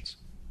abortions.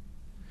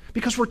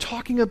 Because we're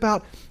talking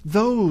about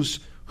those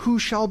who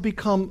shall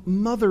become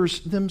mothers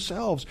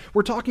themselves.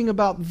 We're talking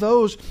about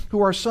those who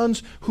are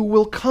sons who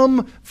will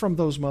come from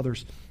those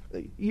mothers.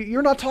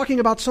 You're not talking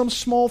about some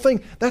small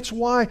thing. That's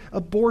why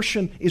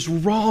abortion is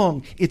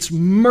wrong. It's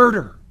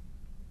murder.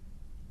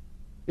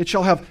 It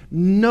shall have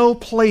no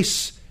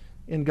place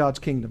in God's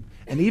kingdom.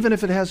 And even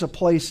if it has a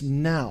place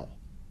now,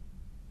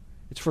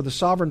 it's for the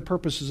sovereign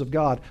purposes of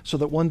God so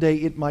that one day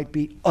it might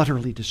be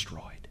utterly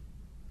destroyed.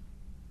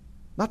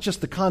 Not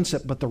just the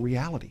concept, but the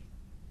reality.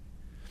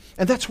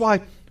 And that's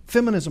why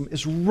feminism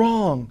is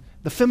wrong.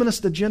 The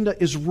feminist agenda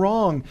is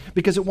wrong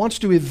because it wants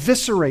to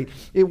eviscerate,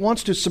 it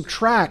wants to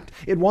subtract,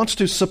 it wants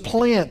to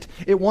supplant,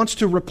 it wants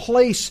to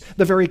replace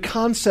the very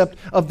concept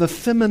of the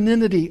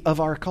femininity of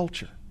our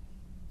culture.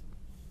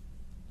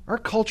 Our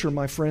culture,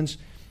 my friends,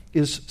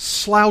 is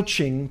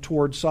slouching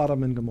toward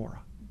Sodom and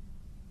Gomorrah.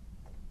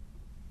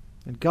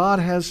 And God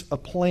has a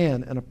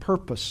plan and a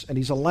purpose, and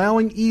He's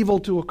allowing evil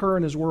to occur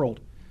in His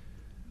world.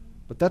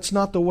 But that's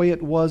not the way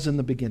it was in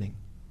the beginning.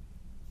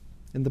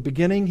 In the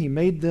beginning, He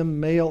made them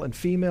male and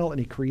female, and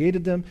He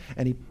created them,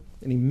 and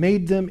He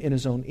made them in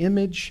His own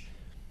image.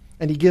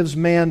 And He gives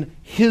man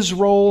his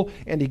role,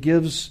 and He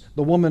gives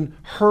the woman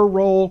her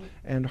role,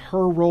 and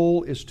her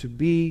role is to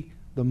be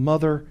the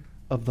mother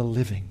of the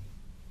living.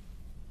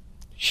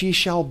 She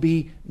shall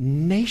be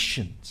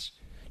nations.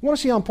 You want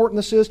to see how important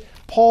this is?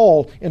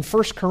 Paul in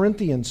 1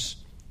 Corinthians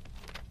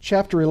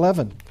chapter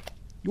 11.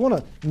 You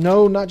want to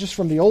know not just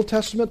from the Old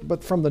Testament,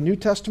 but from the New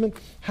Testament,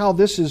 how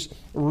this is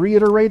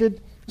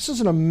reiterated? This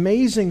is an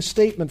amazing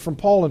statement from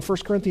Paul in 1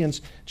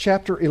 Corinthians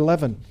chapter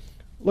 11.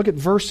 Look at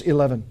verse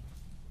 11.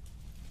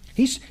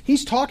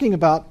 He's talking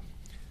about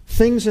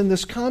things in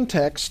this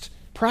context,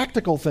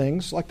 practical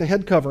things like the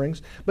head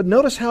coverings, but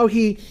notice how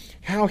he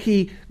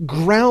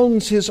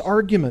grounds his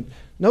argument.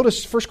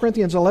 Notice 1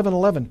 Corinthians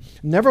 11:11.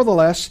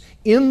 Nevertheless,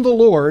 in the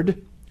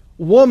Lord,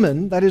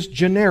 woman, that is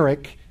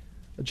generic,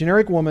 a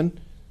generic woman,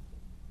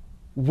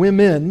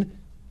 women,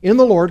 in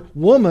the Lord,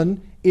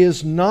 woman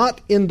is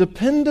not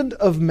independent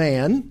of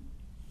man.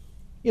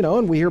 You know,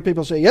 and we hear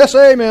people say, yes,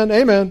 amen,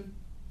 amen.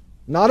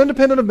 Not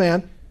independent of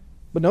man.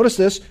 But notice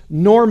this,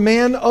 nor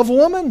man of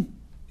woman.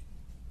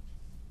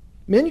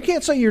 Men, you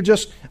can't say you're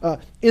just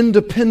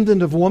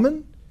independent of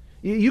woman.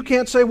 You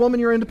can't say, woman,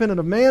 you're independent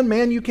of man.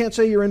 Man, you can't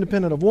say you're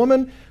independent of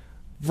woman.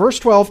 Verse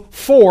 12,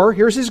 for,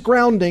 here's his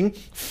grounding,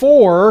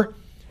 for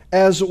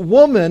as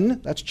woman,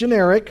 that's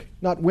generic,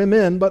 not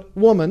women, but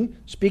woman,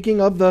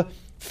 speaking of the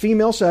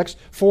female sex,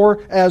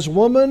 for as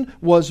woman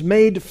was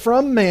made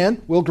from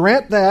man, we'll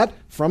grant that,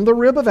 from the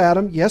rib of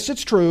Adam, yes,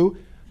 it's true,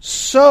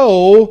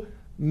 so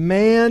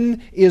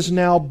man is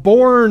now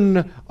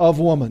born of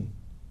woman,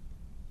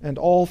 and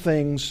all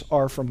things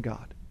are from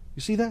God.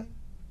 You see that?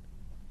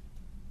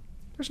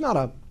 There's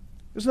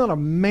not a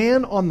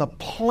man on the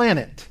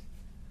planet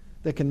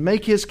that can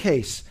make his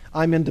case.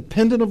 I'm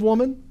independent of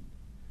woman.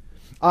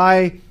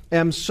 I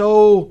am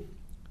so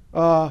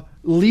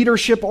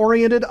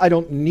leadership-oriented. I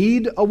don't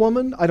need a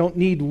woman. I don't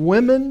need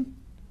women.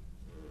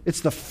 It's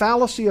the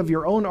fallacy of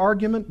your own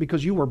argument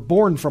because you were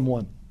born from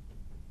one.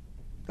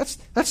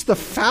 That's the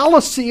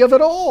fallacy of it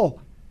all.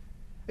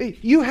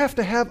 You have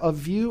to have a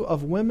view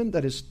of women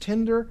that is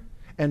tender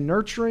and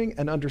nurturing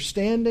and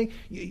understanding.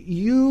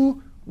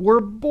 You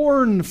were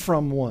born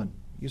from one.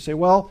 You say,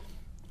 well,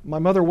 my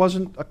mother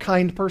wasn't a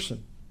kind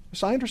person.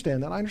 Yes, I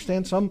understand that. I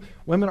understand some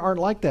women aren't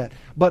like that.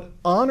 But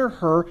honor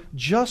her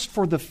just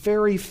for the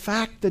very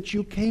fact that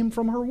you came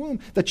from her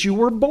womb, that you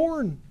were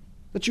born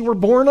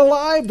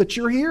alive, that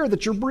you're here,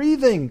 that you're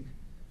breathing.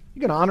 You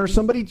can honor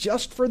somebody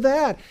just for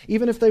that,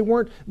 even if they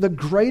weren't the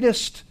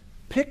greatest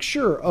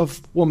picture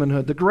of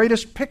womanhood, the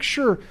greatest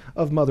picture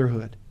of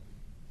motherhood.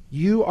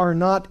 You are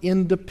not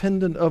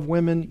independent of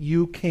women.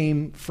 You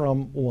came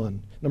from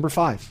one. Number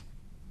five,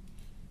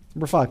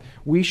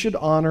 we should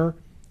honor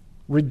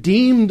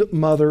redeemed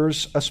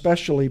mothers,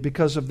 especially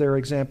because of their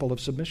example of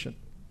submission.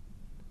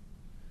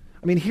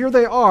 I mean, here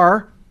they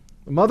are,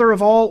 the mother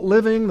of all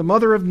living, the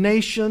mother of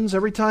nations.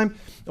 Every time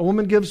a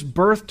woman gives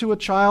birth to a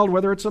child,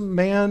 whether it's a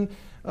man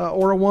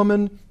or a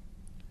woman,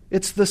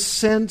 it's the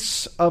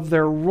sense of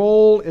their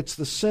role, it's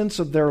the sense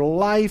of their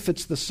life,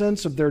 it's the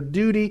sense of their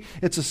duty,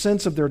 it's a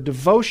sense of their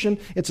devotion,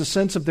 it's a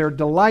sense of their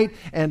delight.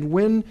 And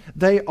when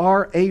they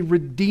are a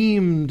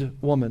redeemed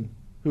woman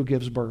who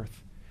gives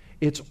birth,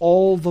 it's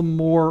all the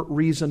more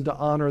reason to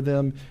honor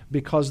them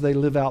because they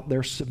live out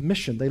their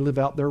submission, they live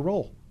out their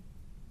role.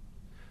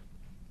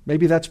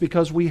 Maybe that's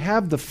because we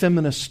have the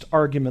feminist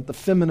argument, the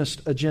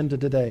feminist agenda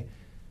today,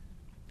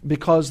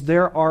 because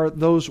there are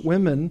those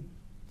women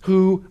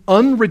who,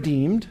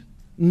 unredeemed,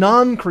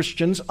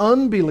 non-Christians,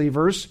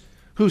 unbelievers,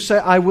 who say,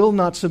 I will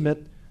not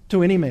submit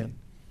to any man.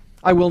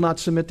 I will not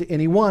submit to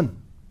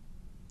anyone.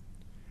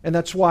 And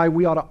that's why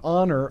we ought to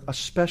honor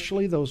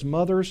especially those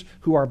mothers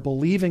who are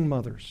believing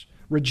mothers,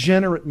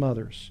 regenerate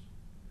mothers,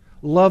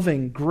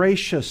 loving,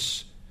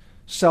 gracious,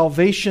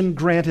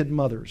 salvation-granted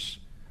mothers,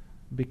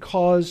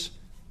 because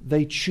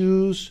they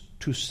choose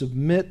to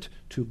submit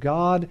to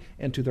God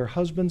and to their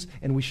husbands,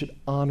 and we should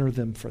honor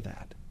them for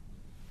that.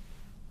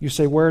 You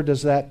say, where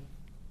is that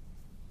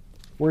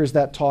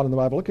taught in the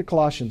Bible? Look at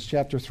Colossians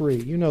chapter 3.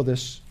 You know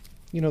this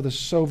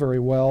so very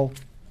well.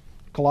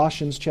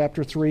 Colossians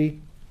chapter 3.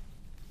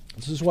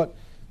 This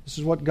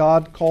is what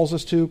God calls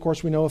us to. Of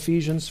course, we know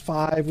Ephesians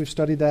 5. We've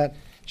studied that.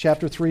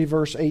 Chapter 3,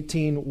 verse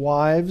 18.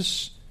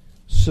 Wives,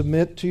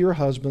 submit to your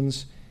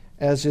husbands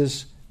as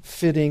is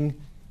fitting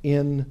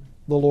in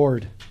the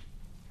Lord.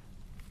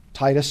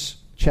 Titus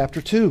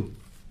chapter 2.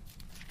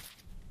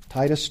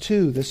 Titus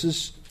 2. This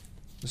is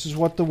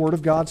what the Word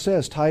of God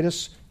says.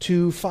 Titus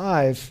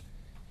 2:5.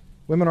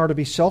 Women are to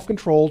be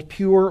self-controlled,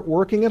 pure,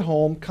 working at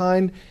home,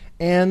 kind,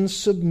 and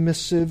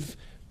submissive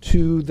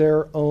to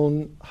their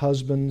own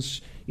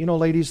husbands. You know,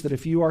 ladies, that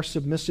if you are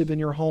submissive in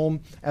your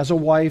home as a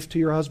wife to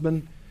your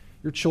husband,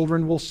 your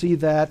children will see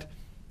that,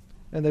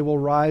 and they will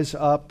rise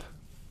up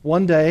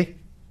one day,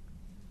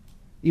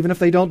 even if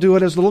they don't do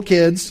it as little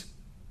kids.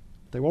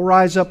 They will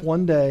rise up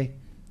one day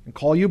and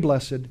call you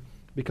blessed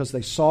because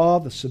they saw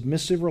the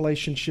submissive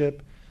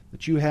relationship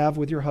that you have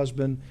with your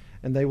husband,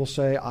 and they will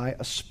say, I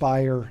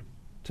aspire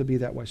to be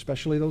that way.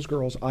 Especially those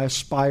girls, I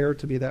aspire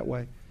to be that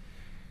way.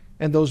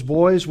 And those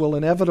boys will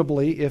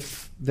inevitably,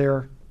 if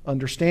they're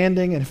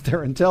understanding and if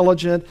they're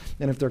intelligent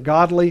and if they're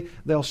godly,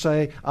 they'll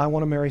say, I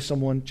want to marry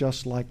someone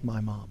just like my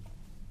mom.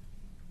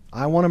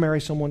 I want to marry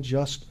someone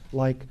just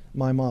like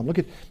my mom. Look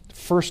at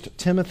 1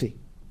 Timothy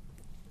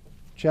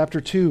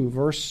chapter 2,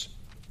 verse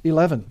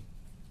 11.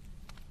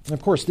 And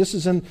of course, this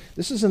is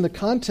in the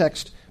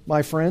context,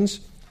 my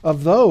friends,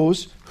 of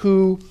those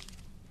who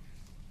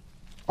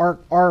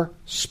are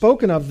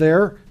spoken of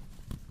there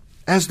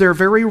as their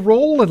very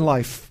role in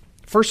life.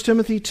 1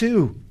 Timothy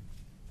 2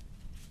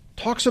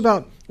 talks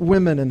about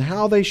women and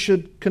how they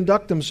should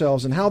conduct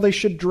themselves and how they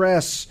should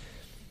dress.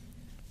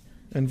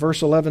 And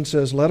verse 11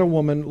 says, let a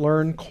woman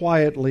learn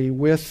quietly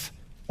with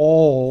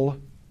all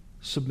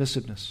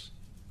submissiveness.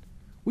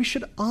 We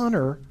should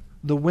honor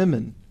the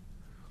women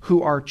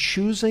who are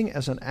choosing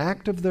as an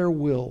act of their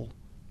will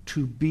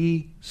to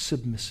be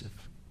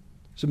submissive.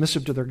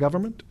 Submissive to their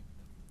government,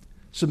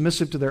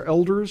 submissive to their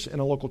elders in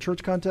a local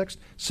church context,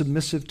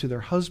 submissive to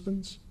their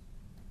husbands.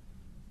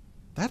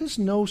 That is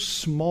no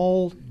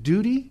small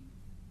duty.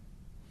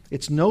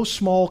 It's no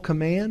small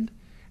command.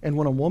 And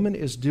when a woman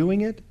is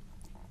doing it,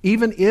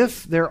 even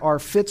if there are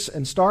fits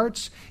and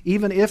starts,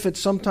 even if it's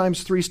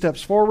sometimes 3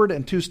 steps forward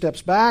and 2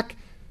 steps back,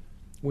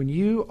 when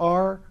you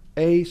are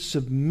a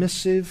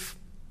submissive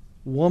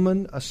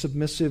woman, a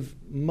submissive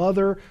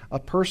mother, a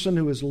person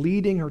who is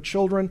leading her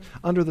children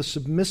under the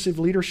submissive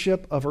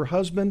leadership of her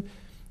husband,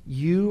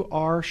 you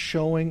are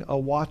showing a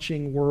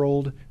watching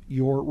world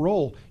your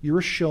role.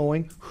 You're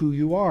showing who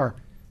you are,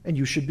 and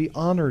you should be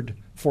honored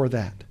for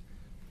that.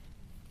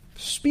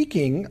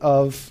 Speaking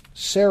of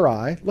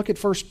Sarai, look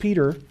at 1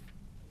 Peter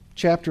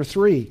chapter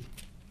 3.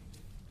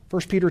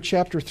 1 Peter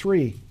chapter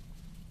 3,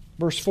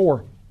 verse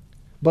 4.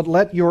 But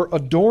let your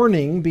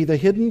adorning be the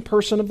hidden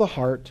person of the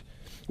heart,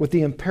 with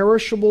the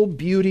imperishable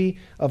beauty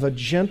of a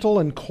gentle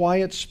and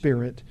quiet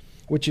spirit,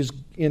 which is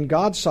in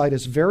God's sight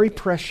is very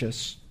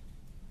precious.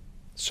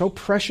 So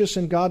precious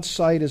in God's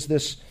sight is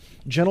this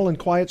gentle and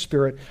quiet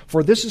spirit.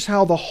 For this is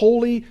how the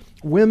holy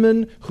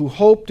women who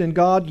hoped in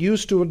God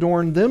used to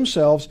adorn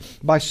themselves,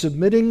 by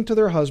submitting to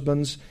their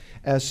husbands,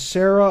 as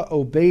Sarah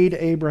obeyed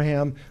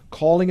Abraham,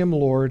 calling him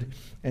Lord.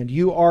 And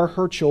you are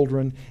her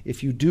children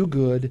if you do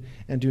good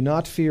and do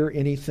not fear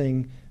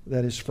anything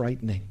that is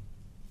frightening.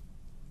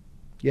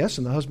 Yes,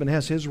 and the husband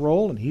has his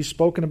role, and he's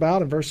spoken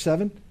about in verse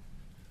 7.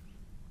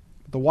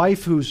 The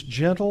wife who's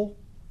gentle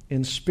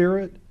in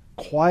spirit,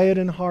 quiet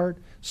in heart,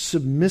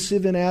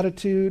 submissive in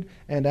attitude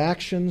and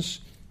actions,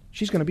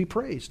 she's going to be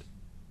praised.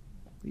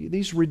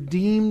 These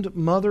redeemed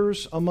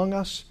mothers among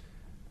us,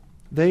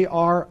 they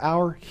are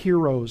our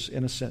heroes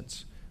in a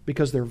sense,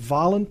 because they're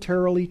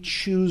voluntarily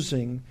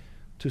choosing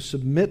to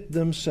submit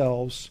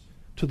themselves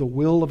to the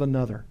will of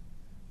another,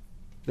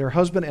 their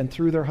husband, and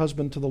through their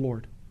husband to the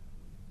Lord.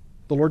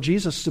 The Lord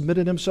Jesus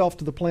submitted himself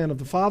to the plan of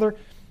the Father.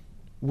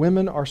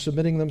 Women are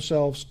submitting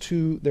themselves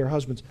to their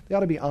husbands. They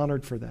ought to be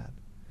honored for that.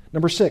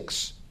 Number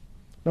six,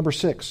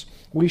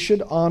 we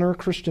should honor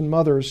Christian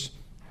mothers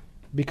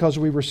because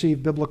we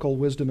receive biblical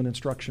wisdom and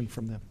instruction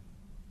from them.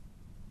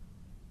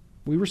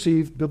 We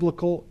receive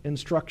biblical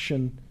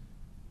instruction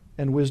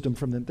and wisdom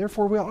from them.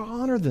 Therefore, we ought to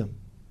honor them.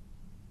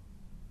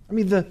 I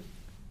mean,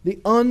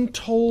 the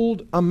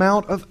untold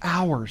amount of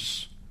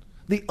hours,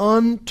 the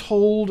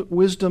untold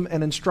wisdom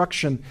and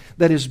instruction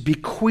that is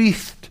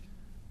bequeathed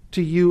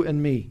to you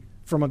and me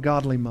from a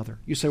godly mother.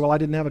 You say, well, I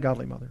didn't have a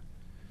godly mother.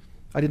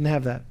 I didn't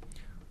have that.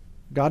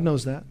 God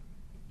knows that.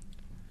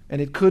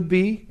 And it could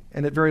be,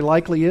 and it very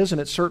likely is,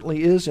 and it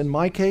certainly is in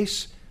my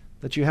case,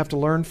 that you have to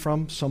learn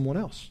from someone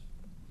else.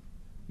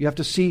 You have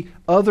to see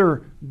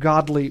other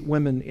godly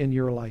women in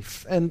your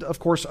life, and of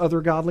course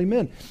other godly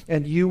men.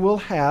 And you will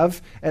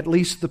have at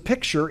least the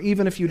picture,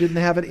 even if you didn't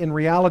have it in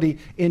reality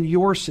in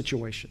your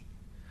situation.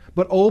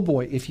 But oh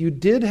boy, if you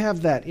did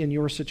have that in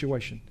your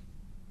situation,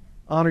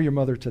 honor your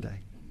mother today.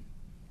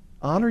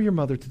 Honor your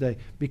mother today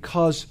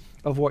because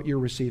of what you're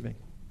receiving.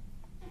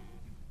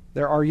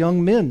 There are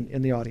young men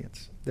in the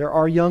audience. There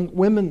are young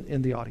women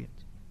in the audience.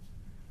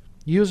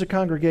 You as a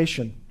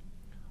congregation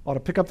ought to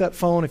pick up that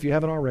phone if you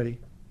haven't already.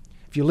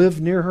 If you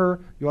live near her,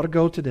 you ought to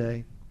go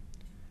today.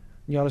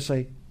 You ought to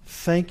say,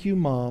 thank you,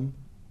 Mom.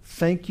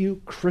 Thank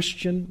you,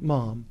 Christian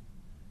Mom,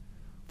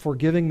 for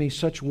giving me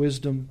such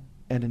wisdom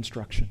and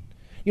instruction.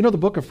 You know the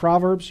book of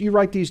Proverbs? You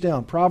write these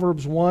down.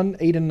 Proverbs 1,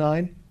 8 and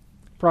 9.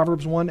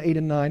 Proverbs 1, 8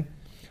 and 9.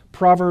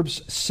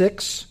 Proverbs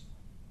 6,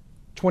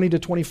 20 to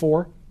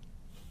 24.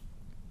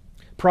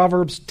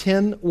 Proverbs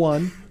 10,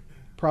 1.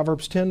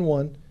 Proverbs 10,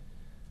 1.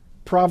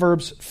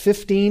 Proverbs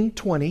 15,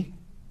 20.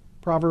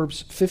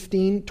 Proverbs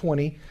 15,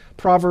 20.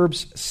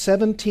 Proverbs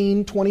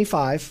 17,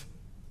 25.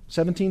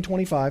 17,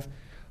 25.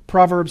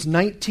 Proverbs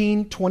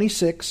 19,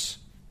 26.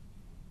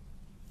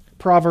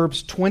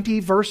 Proverbs 20,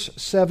 verse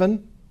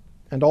 7,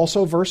 and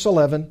also verse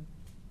 11.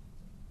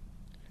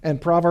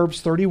 And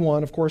Proverbs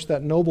 31, of course,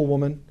 that noble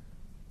woman,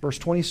 verse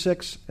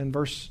 26 and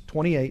verse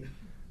 28.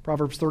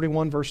 Proverbs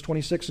 31, verse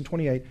 26 and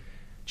 28.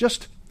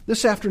 Just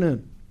this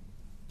afternoon,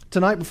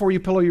 tonight before you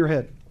pillow your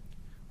head,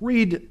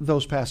 read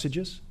those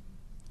passages.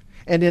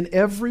 And in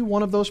every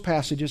one of those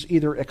passages,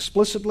 either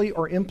explicitly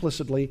or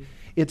implicitly,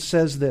 it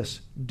says this: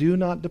 do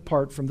not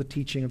depart from the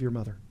teaching of your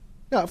mother.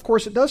 Now, of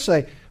course, it does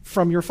say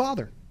from your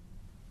father.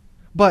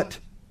 But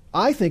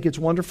I think it's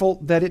wonderful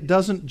that it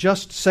doesn't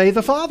just say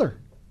the father.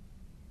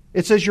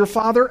 It says your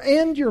father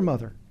and your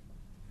mother.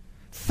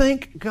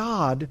 Thank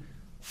God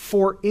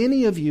for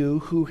any of you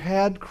who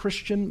had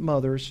Christian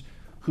mothers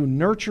who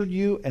nurtured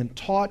you and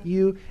taught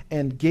you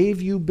and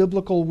gave you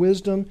biblical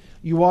wisdom.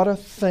 You ought to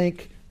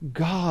thank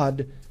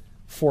God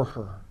for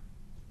her.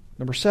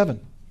 Number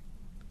seven.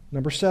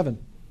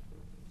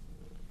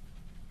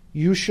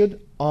 You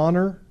should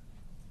honor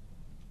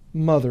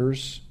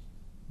mothers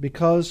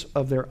because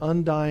of their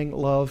undying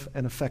love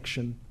and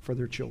affection for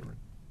their children.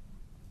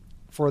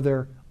 For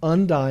their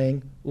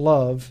undying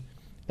love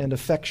and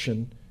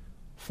affection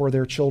for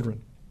their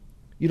children.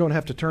 You don't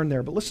have to turn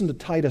there, but listen to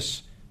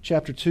Titus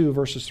chapter 2,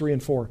 verses 3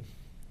 and 4.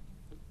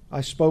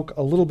 I spoke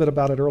a little bit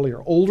about it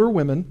earlier. Older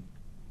women,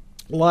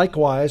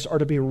 likewise, are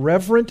to be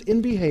reverent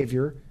in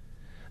behavior,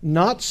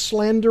 not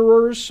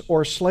slanderers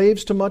or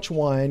slaves to much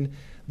wine.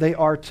 They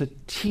are to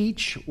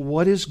teach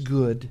what is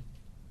good,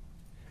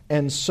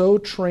 and so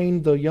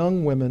train the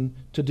young women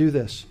to do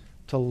this,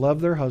 to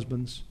love their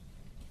husbands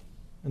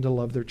and to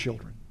love their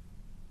children.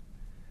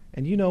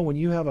 And you know, when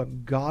you have a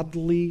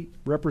godly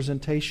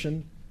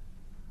representation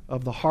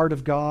of the heart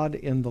of God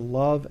in the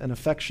love and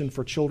affection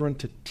for children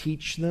to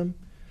teach them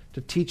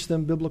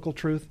biblical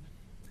truth,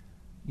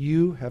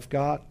 you have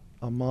got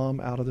a mom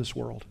out of this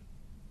world.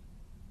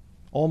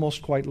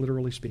 Almost quite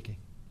literally speaking.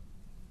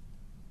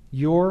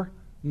 Your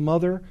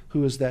mother,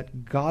 who is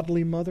that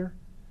godly mother,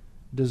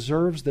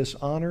 deserves this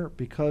honor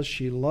because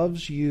she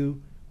loves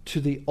you to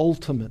the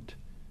ultimate,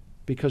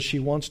 because she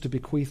wants to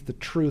bequeath the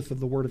truth of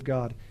the Word of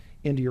God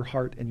into your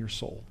heart and your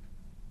soul.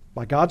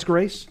 By God's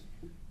grace,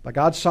 by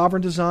God's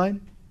sovereign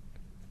design,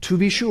 to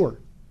be sure.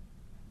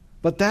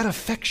 But that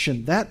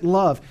affection, that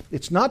love,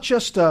 it's not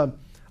just a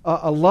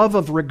love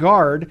of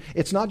regard.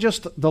 It's not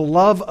just the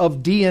love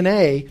of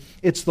DNA.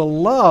 It's the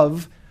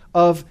love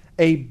of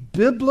a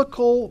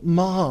biblical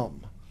mom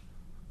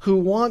who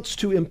wants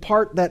to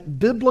impart that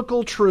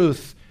biblical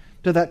truth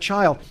to that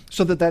child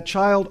so that that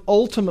child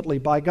ultimately,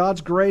 by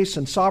God's grace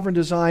and sovereign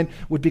design,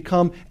 would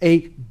become a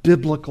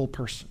biblical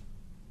person.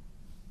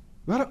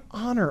 We ought to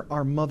honor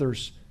our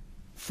mothers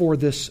for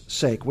this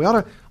sake. We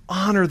ought to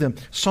honor them.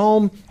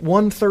 Psalm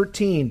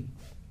 113.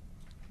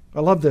 I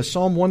love this.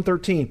 Psalm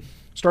 113.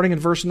 Starting in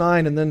verse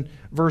 9 and then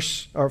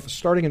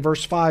starting in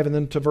verse 5 and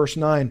then to verse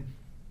 9.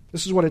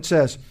 This is what it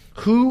says.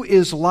 Who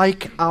is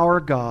like our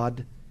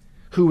God,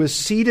 who is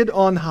seated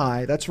on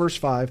high? That's verse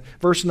 5.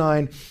 Verse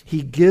 9.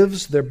 He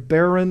gives the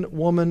barren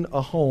woman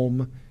a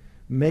home,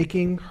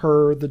 making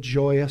her the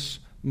joyous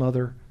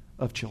mother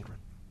of children.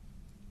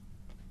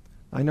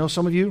 I know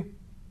some of you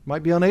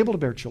might be unable to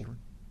bear children.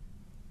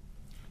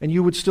 And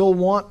you would still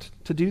want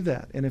to do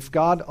that. And if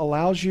God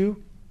allows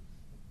you,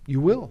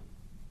 you will.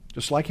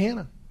 Just like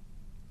Hannah.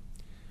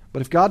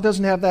 But if God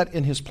doesn't have that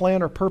in His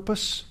plan or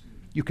purpose,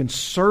 you can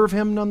serve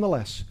Him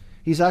nonetheless.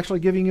 He's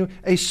actually giving you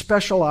a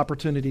special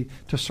opportunity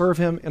to serve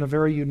Him in a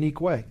very unique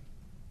way.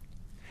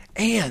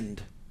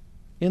 And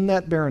in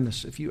that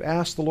barrenness, if you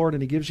ask the Lord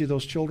and He gives you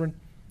those children,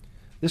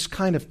 this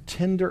kind of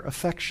tender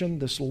affection,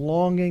 this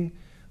longing,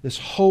 this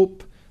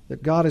hope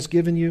that God has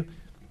given you,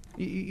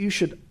 you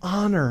should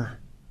honor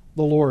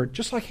the Lord,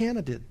 just like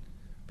Hannah did,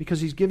 because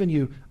He's given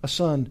you a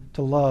son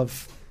to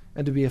love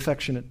and to be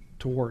affectionate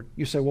toward.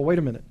 You say, well, wait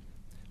a minute.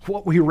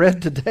 What we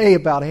read today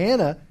about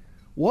Hannah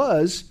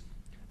was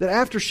that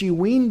after she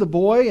weaned the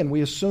boy, and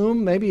we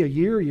assume maybe a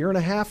year and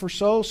a half or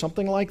so,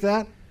 something like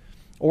that,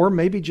 or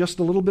maybe just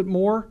a little bit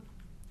more,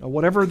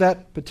 whatever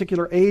that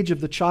particular age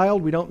of the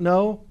child, we don't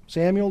know,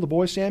 Samuel, the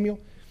boy Samuel,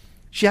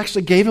 she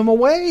actually gave him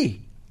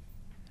away.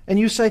 And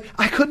you say,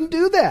 I couldn't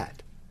do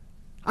that.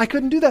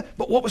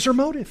 But what was her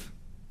motive?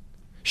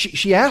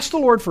 She asked the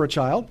Lord for a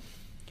child,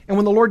 and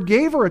when the Lord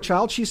gave her a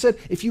child, she said,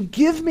 if you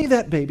give me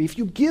that baby, if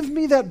you give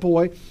me that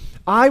boy,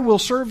 I will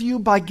serve you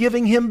by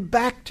giving him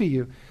back to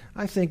you.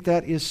 I think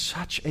that is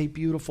such a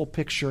beautiful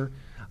picture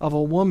of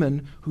a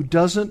woman who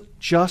doesn't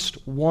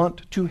just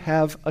want to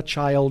have a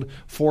child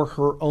for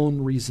her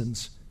own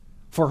reasons,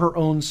 for her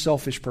own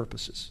selfish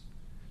purposes.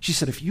 She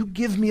said, if you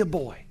give me a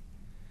boy,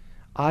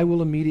 I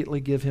will immediately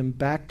give him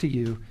back to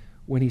you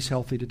when he's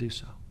healthy to do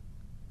so.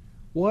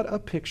 What a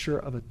picture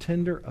of a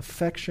tender,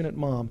 affectionate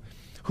mom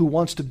who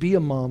wants to be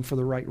a mom for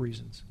the right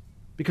reasons,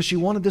 because she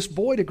wanted this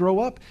boy to grow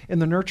up in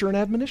the nurture and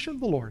admonition of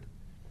the Lord.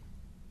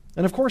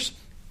 And of course,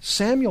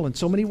 Samuel in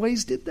so many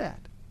ways did that.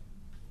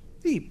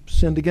 He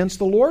sinned against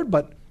the Lord,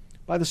 but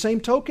by the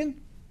same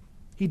token,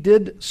 he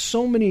did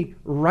so many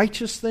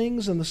righteous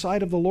things in the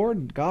sight of the Lord,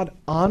 and God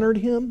honored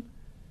him.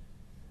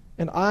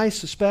 And I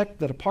suspect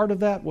that a part of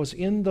that was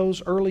in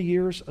those early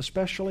years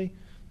especially,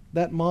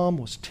 that mom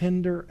was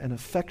tender and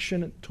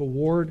affectionate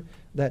toward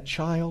that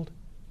child.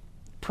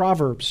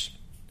 Proverbs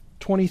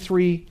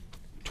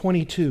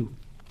 23:22.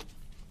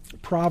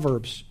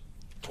 Proverbs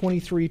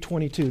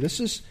 23:22.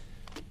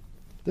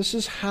 This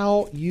is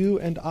how you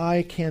and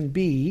I can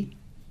be.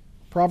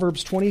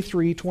 Proverbs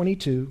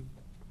 23:22.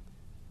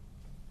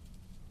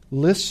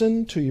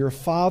 Listen to your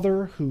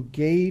father who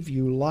gave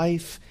you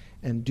life,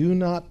 and do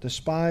not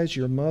despise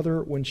your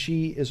mother when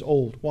she is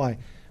old. Why?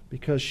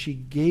 Because she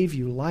gave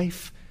you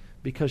life,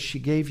 because she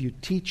gave you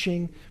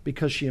teaching,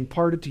 because she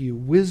imparted to you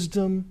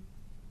wisdom.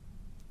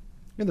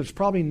 And there's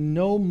probably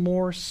no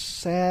more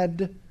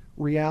sad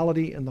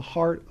reality in the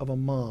heart of a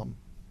mom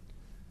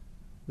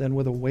than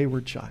with a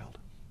wayward child.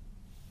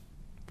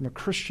 From a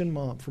Christian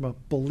mom, from a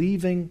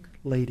believing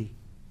lady.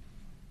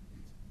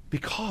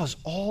 Because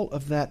all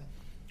of that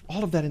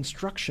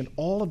instruction,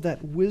 all of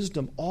that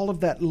wisdom, all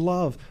of that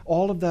love,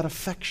 all of that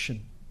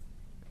affection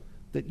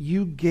that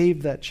you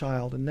gave that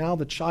child, and now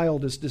the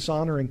child is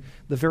dishonoring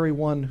the very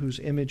one whose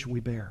image we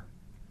bear.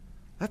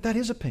 That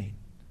is a pain.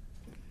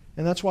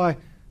 And that's why,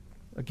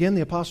 again,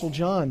 the Apostle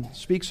John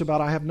speaks about,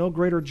 I have no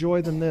greater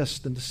joy than this,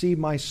 than to see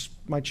my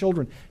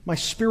children, my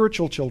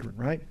spiritual children,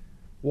 right?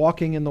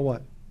 Walking in the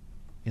what?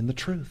 In the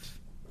truth.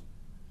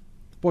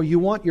 Boy, you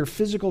want your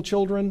physical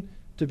children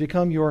to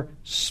become your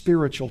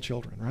spiritual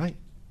children, right?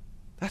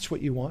 That's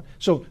what you want.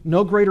 So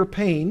no greater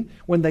pain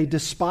when they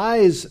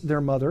despise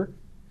their mother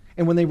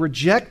and when they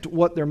reject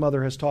what their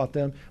mother has taught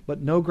them,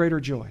 but no greater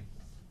joy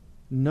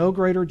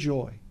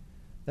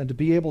than to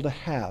be able to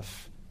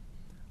have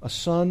a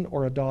son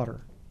or a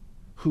daughter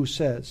who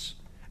says,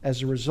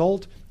 as a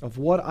result of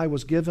what I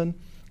was given,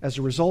 as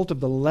a result of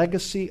the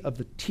legacy of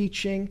the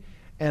teaching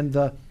and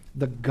the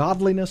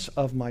godliness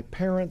of my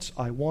parents,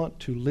 I want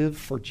to live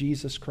for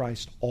Jesus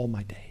Christ all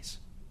my days.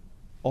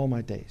 All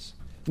my days.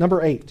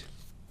 Number eight,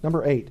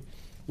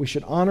 we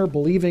should honor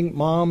believing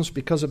moms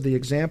because of the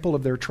example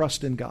of their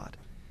trust in God.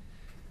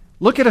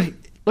 Look at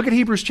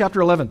Hebrews chapter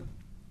 11.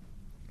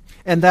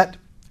 And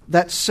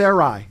that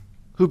Sarai,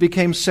 who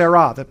became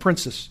Sarah, the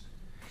princess.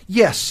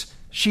 Yes,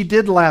 she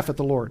did laugh at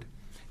the Lord.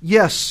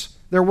 Yes,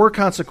 there were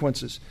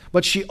consequences.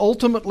 But she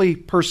ultimately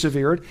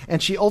persevered,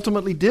 and she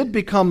ultimately did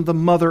become the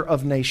mother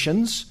of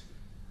nations.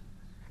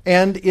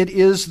 And it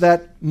is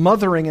that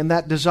mothering and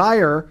that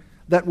desire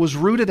that was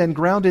rooted and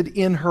grounded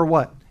in her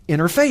what? In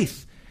her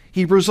faith.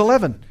 Hebrews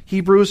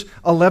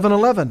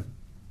 11:11.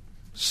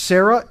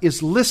 Sarah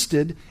is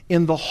listed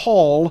in the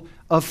hall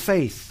of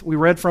faith. We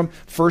read from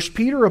 1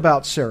 Peter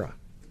about Sarah.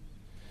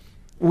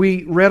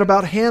 We read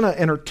about Hannah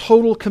and her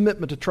total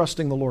commitment to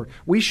trusting the Lord.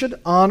 We should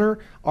honor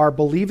our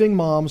believing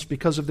moms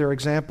because of their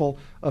example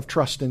of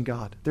trust in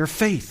God, their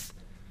faith.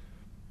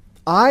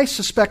 I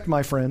suspect,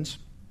 my friends,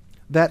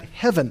 that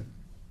heaven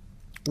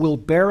will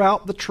bear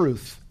out the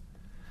truth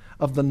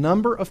of the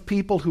number of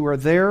people who are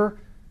there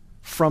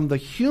from the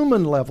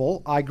human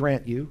level, I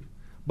grant you,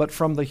 but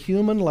from the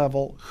human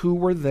level who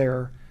were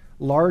there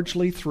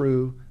largely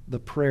through the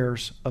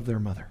prayers of their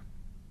mother.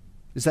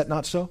 Is that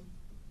not so?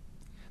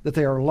 That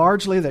they are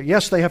largely there.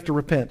 Yes, they have to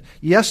repent.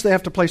 Yes, they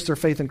have to place their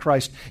faith in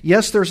Christ.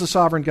 Yes, there's a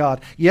sovereign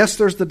God. Yes,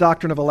 there's the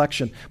doctrine of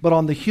election. But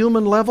on the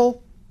human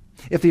level,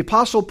 if the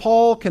Apostle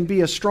Paul can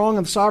be as strong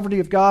in the sovereignty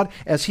of God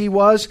as he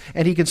was,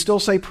 and he can still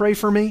say, pray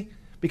for me,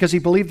 because he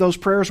believed those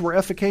prayers were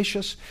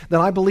efficacious,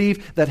 then I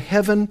believe that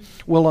heaven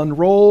will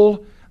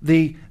unroll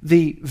the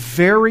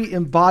very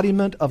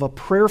embodiment of a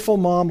prayerful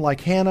mom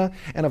like Hannah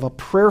and of a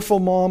prayerful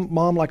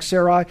mom like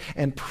Sarai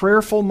and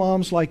prayerful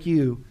moms like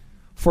you,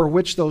 for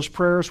which those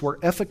prayers were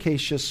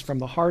efficacious from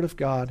the heart of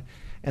God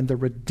and the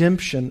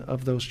redemption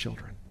of those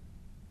children.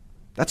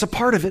 That's a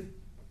part of it.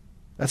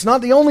 That's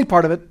not the only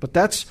part of it, but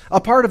that's a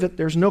part of it.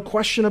 There's no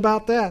question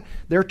about that.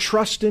 Their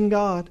trust in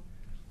God.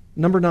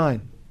 Number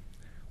 9,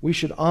 we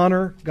should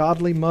honor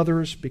godly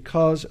mothers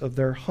because of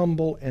their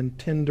humble and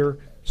tender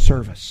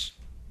service.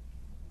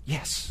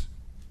 Yes,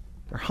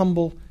 their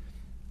humble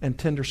and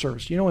tender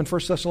service. You know, in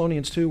 1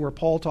 Thessalonians 2, where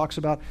Paul talks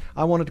about,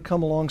 I wanted to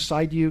come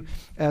alongside you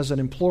as an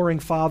imploring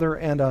father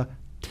and a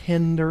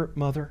tender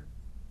mother.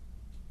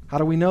 How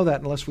do we know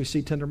that unless we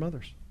see tender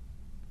mothers?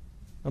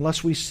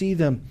 Unless we see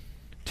them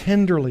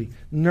tenderly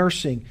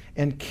nursing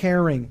and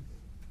caring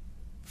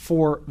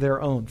for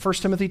their own. 1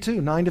 Timothy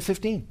 2,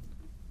 9-15.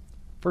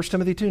 1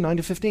 Timothy 2,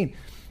 9-15.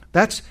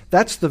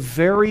 That's the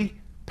very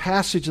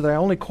passage that I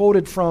only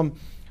quoted from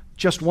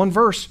just one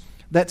verse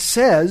that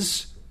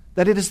says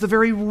that it is the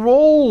very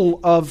role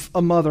of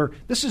a mother.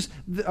 This is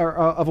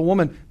of a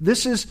woman.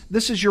 This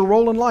is your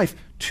role in life,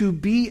 to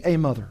be a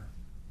mother.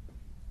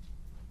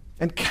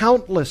 And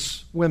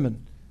countless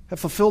women have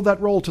fulfilled that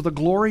role to the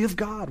glory of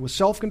God, with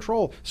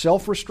self-control,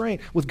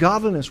 self-restraint, with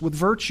godliness, with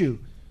virtue.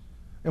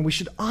 And we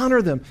should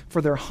honor them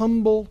for their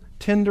humble,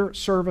 tender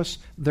service,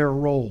 their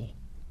role.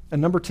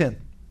 And number 10,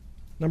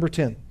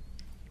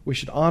 we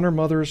should honor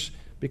mothers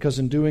because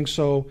in doing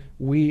so,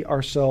 we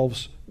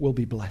ourselves will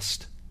be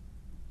blessed.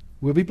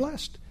 We'll be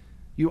blessed.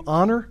 You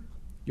honor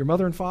your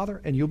mother and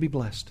father, and you'll be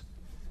blessed.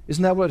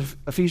 Isn't that what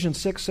Ephesians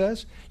 6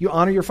 says? You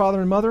honor your father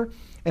and mother,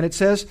 and it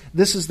says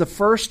this is the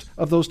first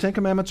of those 10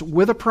 commandments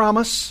with a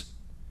promise,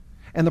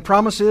 and the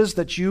promise is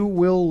that you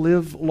will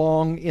live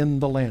long in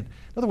the land.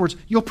 In other words,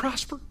 you'll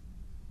prosper.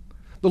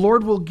 The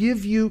Lord will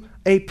give you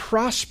a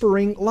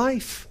prospering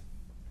life.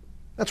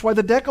 That's why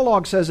the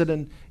Decalogue says it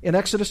in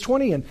Exodus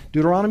 20 and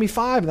Deuteronomy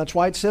 5, and that's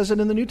why it says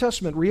it in the New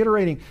Testament,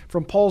 reiterating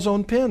from Paul's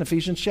own pen,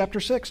 Ephesians chapter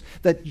 6,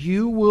 that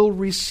you will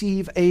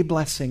receive a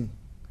blessing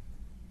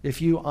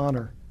if you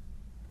honor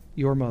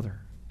your mother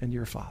and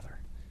your father.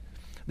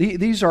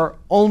 These are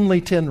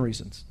only 10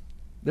 reasons.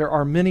 There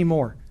are many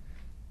more,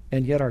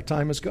 and yet our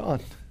time is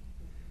gone.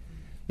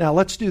 Now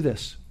let's do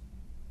this.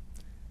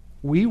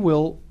 We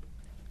will,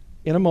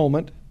 in a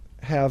moment,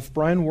 have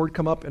Brian Ward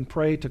come up and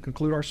pray to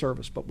conclude our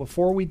service. But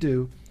before we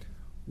do,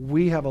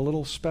 we have a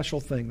little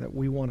special thing that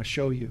we want to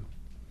show you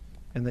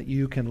and that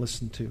you can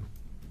listen to.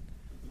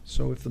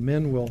 So if the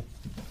men will...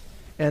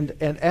 And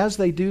as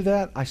they do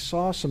that, I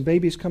saw some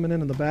babies coming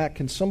in the back.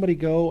 Can somebody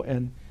go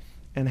and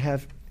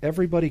have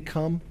everybody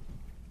come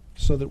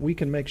so that we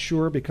can make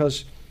sure,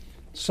 because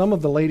some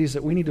of the ladies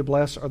that we need to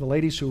bless are the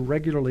ladies who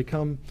regularly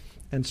come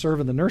and serve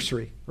in the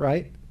nursery,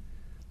 right?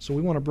 So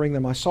we want to bring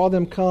them. I saw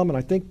them come, and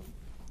I think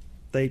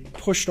they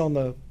pulled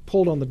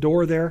on the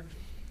door there,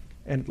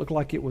 and it looked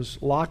like it was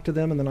locked to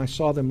them, and then I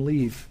saw them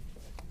leave.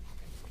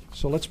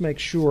 So let's make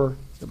sure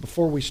that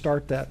before we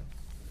start that,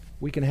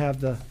 we can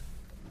have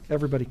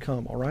everybody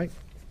come, all right?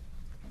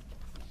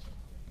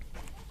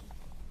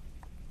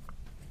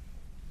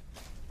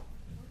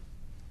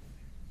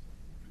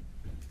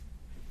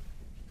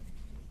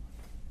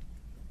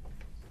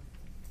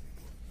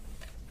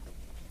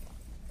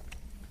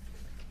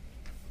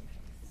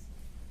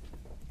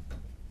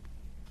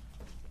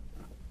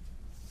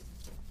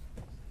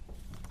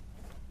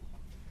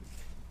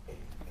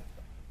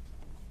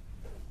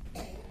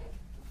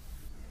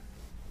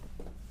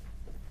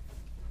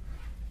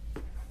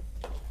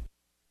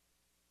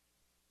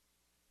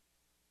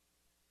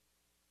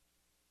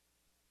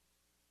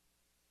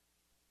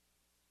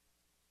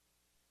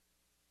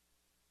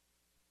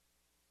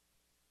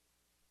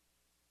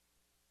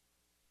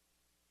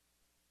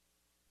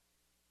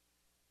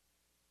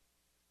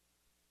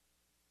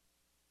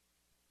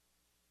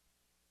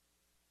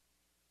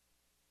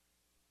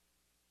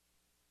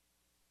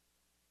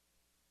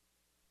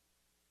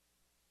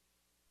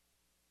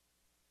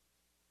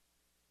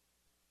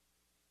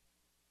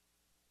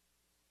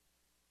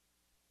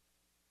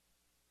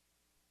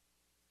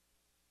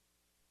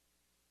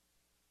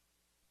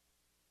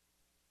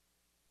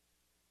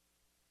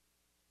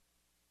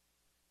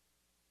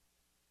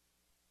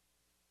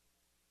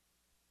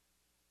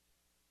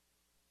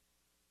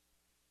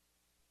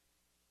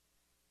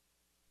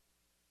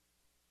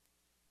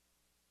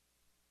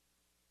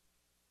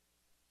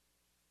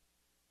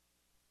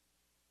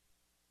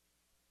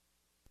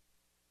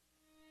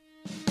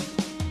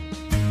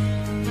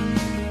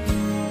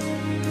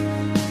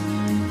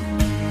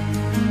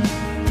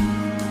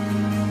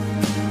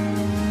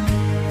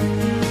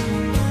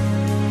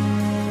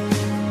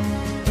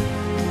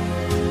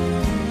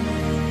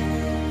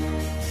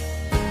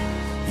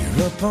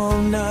 Up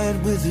all night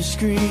with a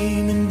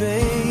screaming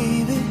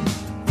baby.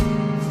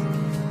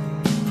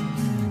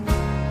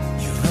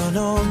 You run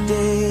all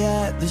day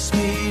at the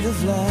speed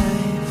of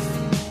life,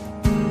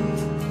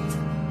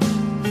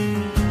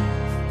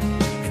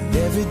 and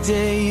every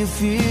day you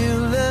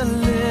feel a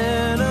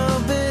little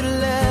bit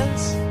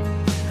less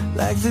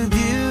like the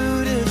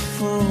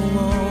beautiful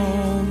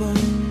woman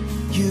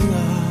you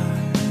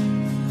are.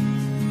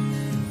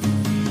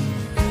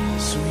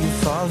 So you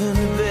fall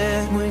into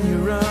bed when you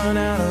run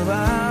out of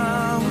hours.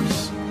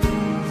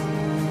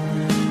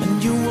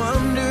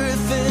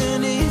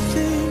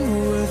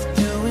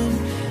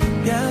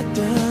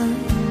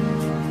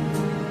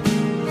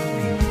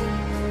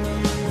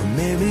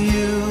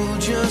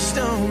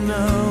 Don't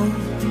know,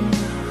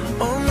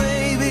 or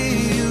maybe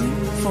you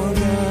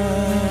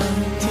forgotten.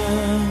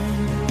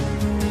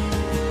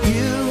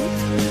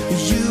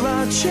 You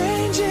are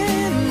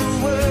changing the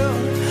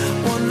world,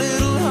 one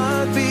little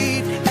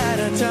heartbeat at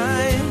a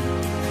time,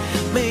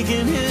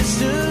 making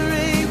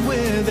history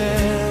with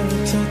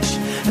every touch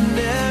and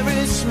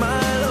every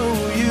smile. Oh,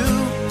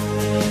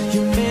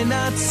 you may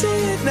not see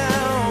it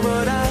now,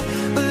 but I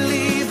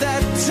believe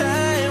that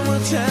time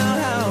will tell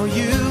how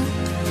you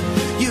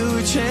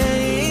change.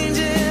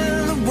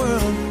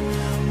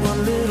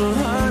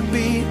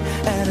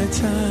 At a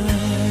time.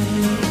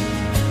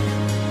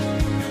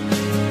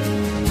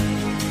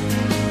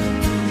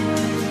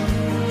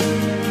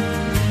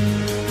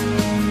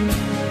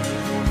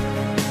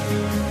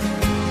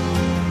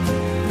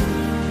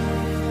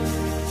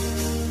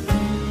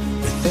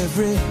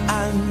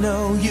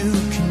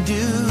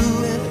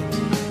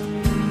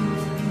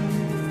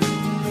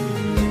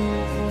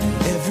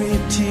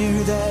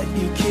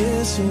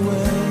 this way.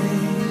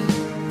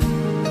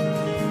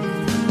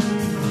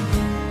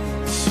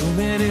 So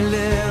many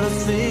little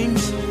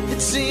things that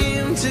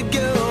seem to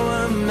go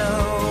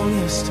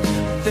unnoticed,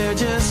 they're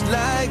just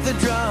like the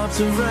drops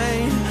of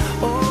rain.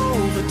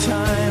 Over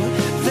time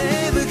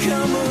they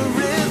become a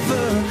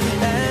river,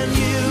 and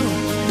you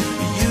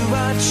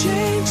are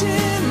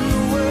changing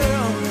the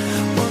world,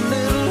 one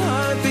little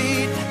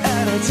heartbeat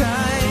at a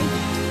time,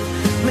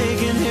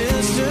 making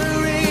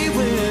history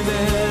with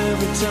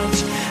every touch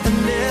and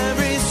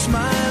every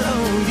smile.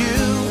 Oh,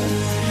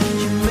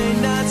 you may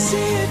not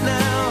see it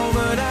now,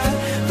 but I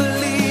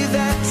believe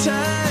that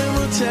time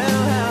will tell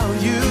how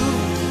you're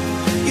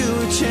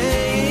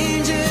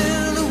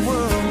changing the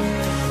world,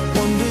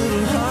 one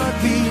little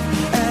heartbeat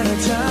at a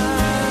time.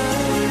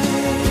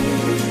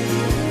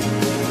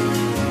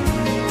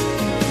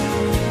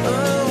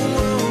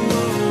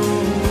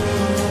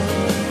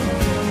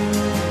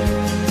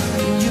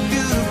 You're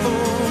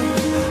beautiful,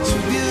 so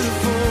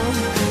beautiful,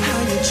 how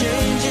you're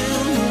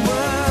changing the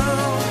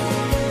world.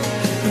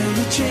 Yeah,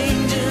 you're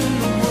changing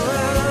the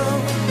world.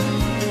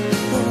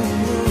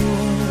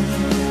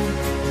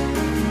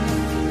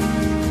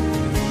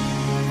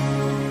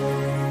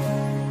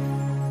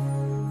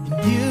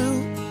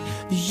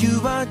 You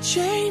are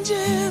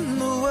changing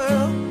the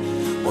world,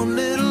 one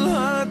little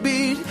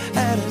heartbeat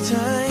at a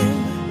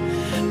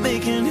time,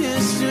 making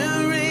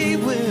history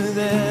with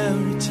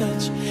every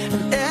touch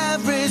and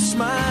every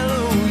smile.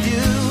 Oh,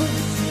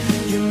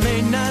 you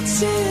may not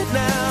see it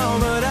now,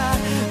 but I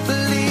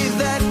believe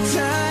that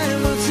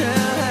time will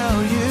tell how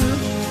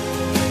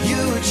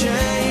you are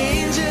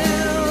changing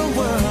the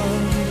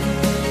world.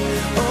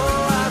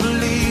 Oh, I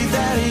believe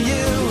that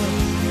you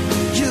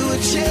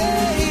are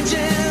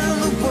changing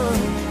the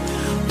world,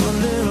 one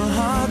little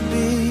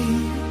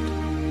heartbeat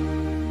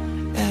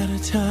at a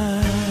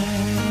time.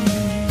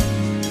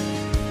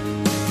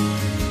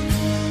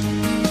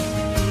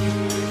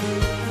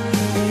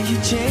 Yeah,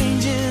 you're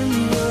changing the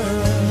world.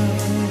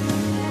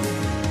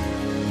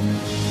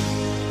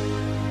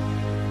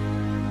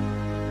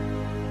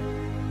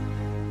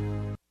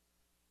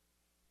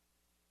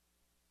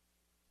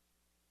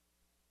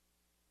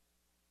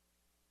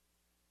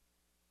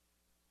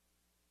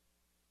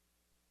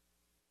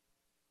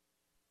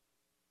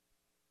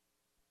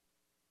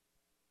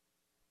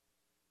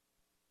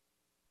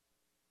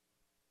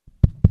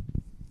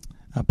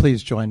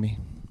 Please join me.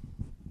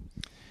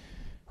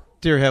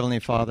 Dear Heavenly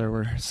Father,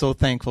 we're so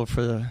thankful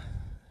for the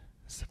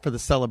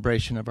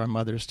celebration of our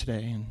mothers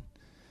today. And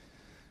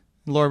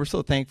Lord, we're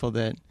so thankful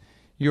that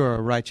you are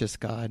a righteous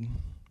God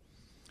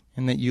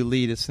and that you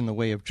lead us in the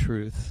way of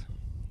truth.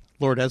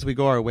 Lord, as we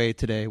go our way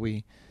today,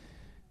 we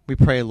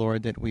pray,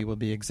 Lord, that we will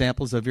be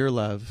examples of your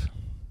love,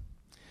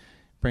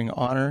 bring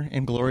honor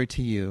and glory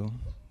to you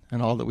in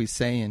all that we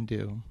say and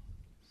do.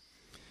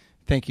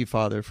 Thank you,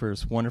 Father, for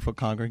this wonderful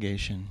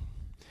congregation.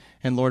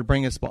 And Lord,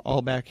 bring us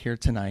all back here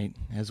tonight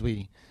as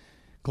we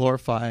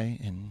glorify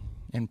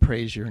and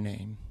praise your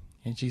name.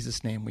 In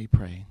Jesus' name we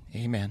pray.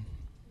 Amen.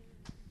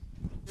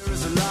 There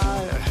is a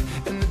liar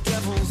and the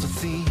devil's a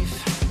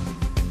thief.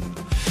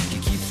 He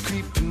keeps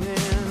creeping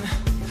in,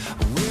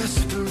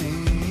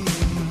 whispering.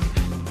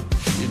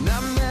 You're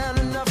not man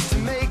enough to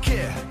make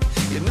it.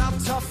 You're not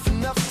tough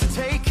enough to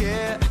take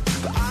it.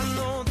 But I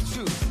know the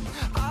truth.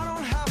 I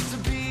don't have to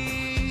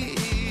be.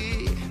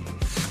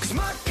 'Cause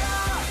my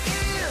God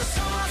is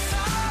on my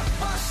side.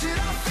 Why should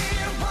I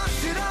fear? Why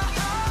should I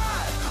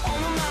hide? On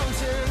the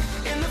mountain,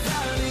 in the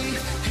valley,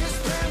 his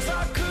plans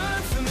are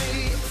good for me.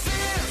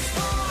 Fear's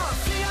for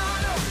the I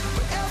know.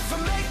 Wherever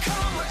may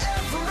come,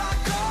 wherever I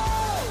go.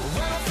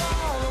 When I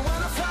fall or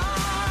when I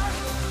fly,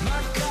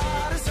 my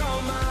God is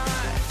on my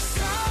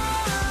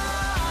side.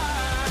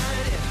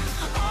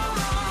 On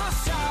my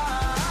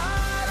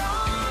side,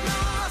 on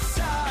my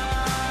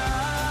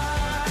side.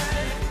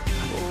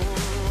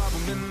 Oh, I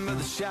remember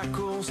the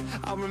shackles,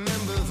 I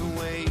remember the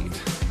weight,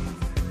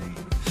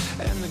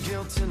 and the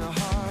guilt in the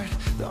heart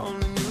that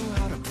only knew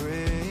how to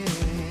break.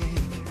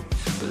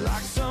 But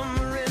like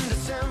summer in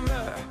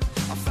December,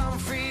 I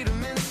found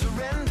freedom in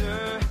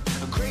surrender.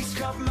 A grace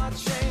cut my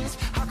chains,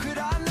 how could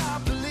I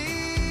not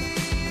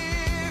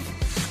believe?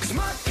 'Cause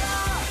my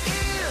God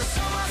is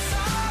on my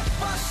side.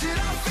 Why should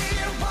I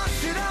fear? Why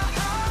should I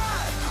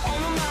hide? On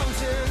the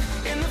mountain,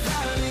 in the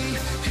valley,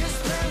 his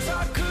plans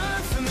are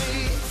good for me.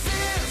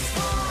 Fear's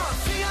for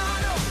the I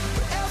know.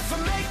 Wherever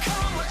may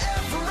come,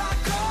 wherever I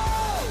go.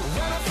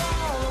 When I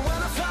fall or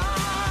when I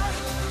fly,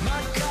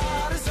 my God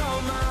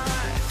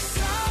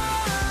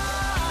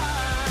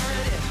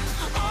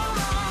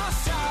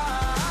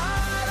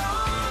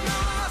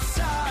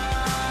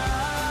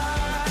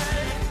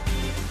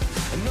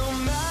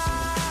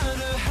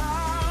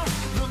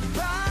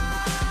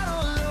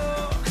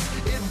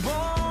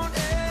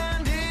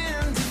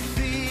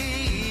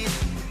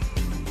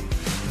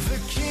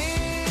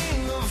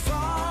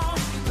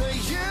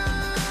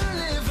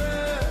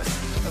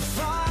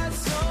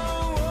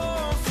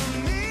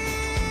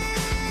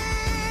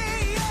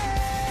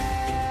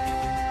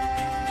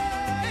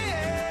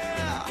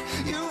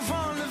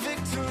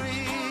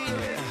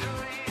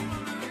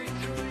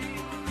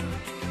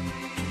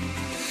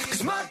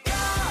She's my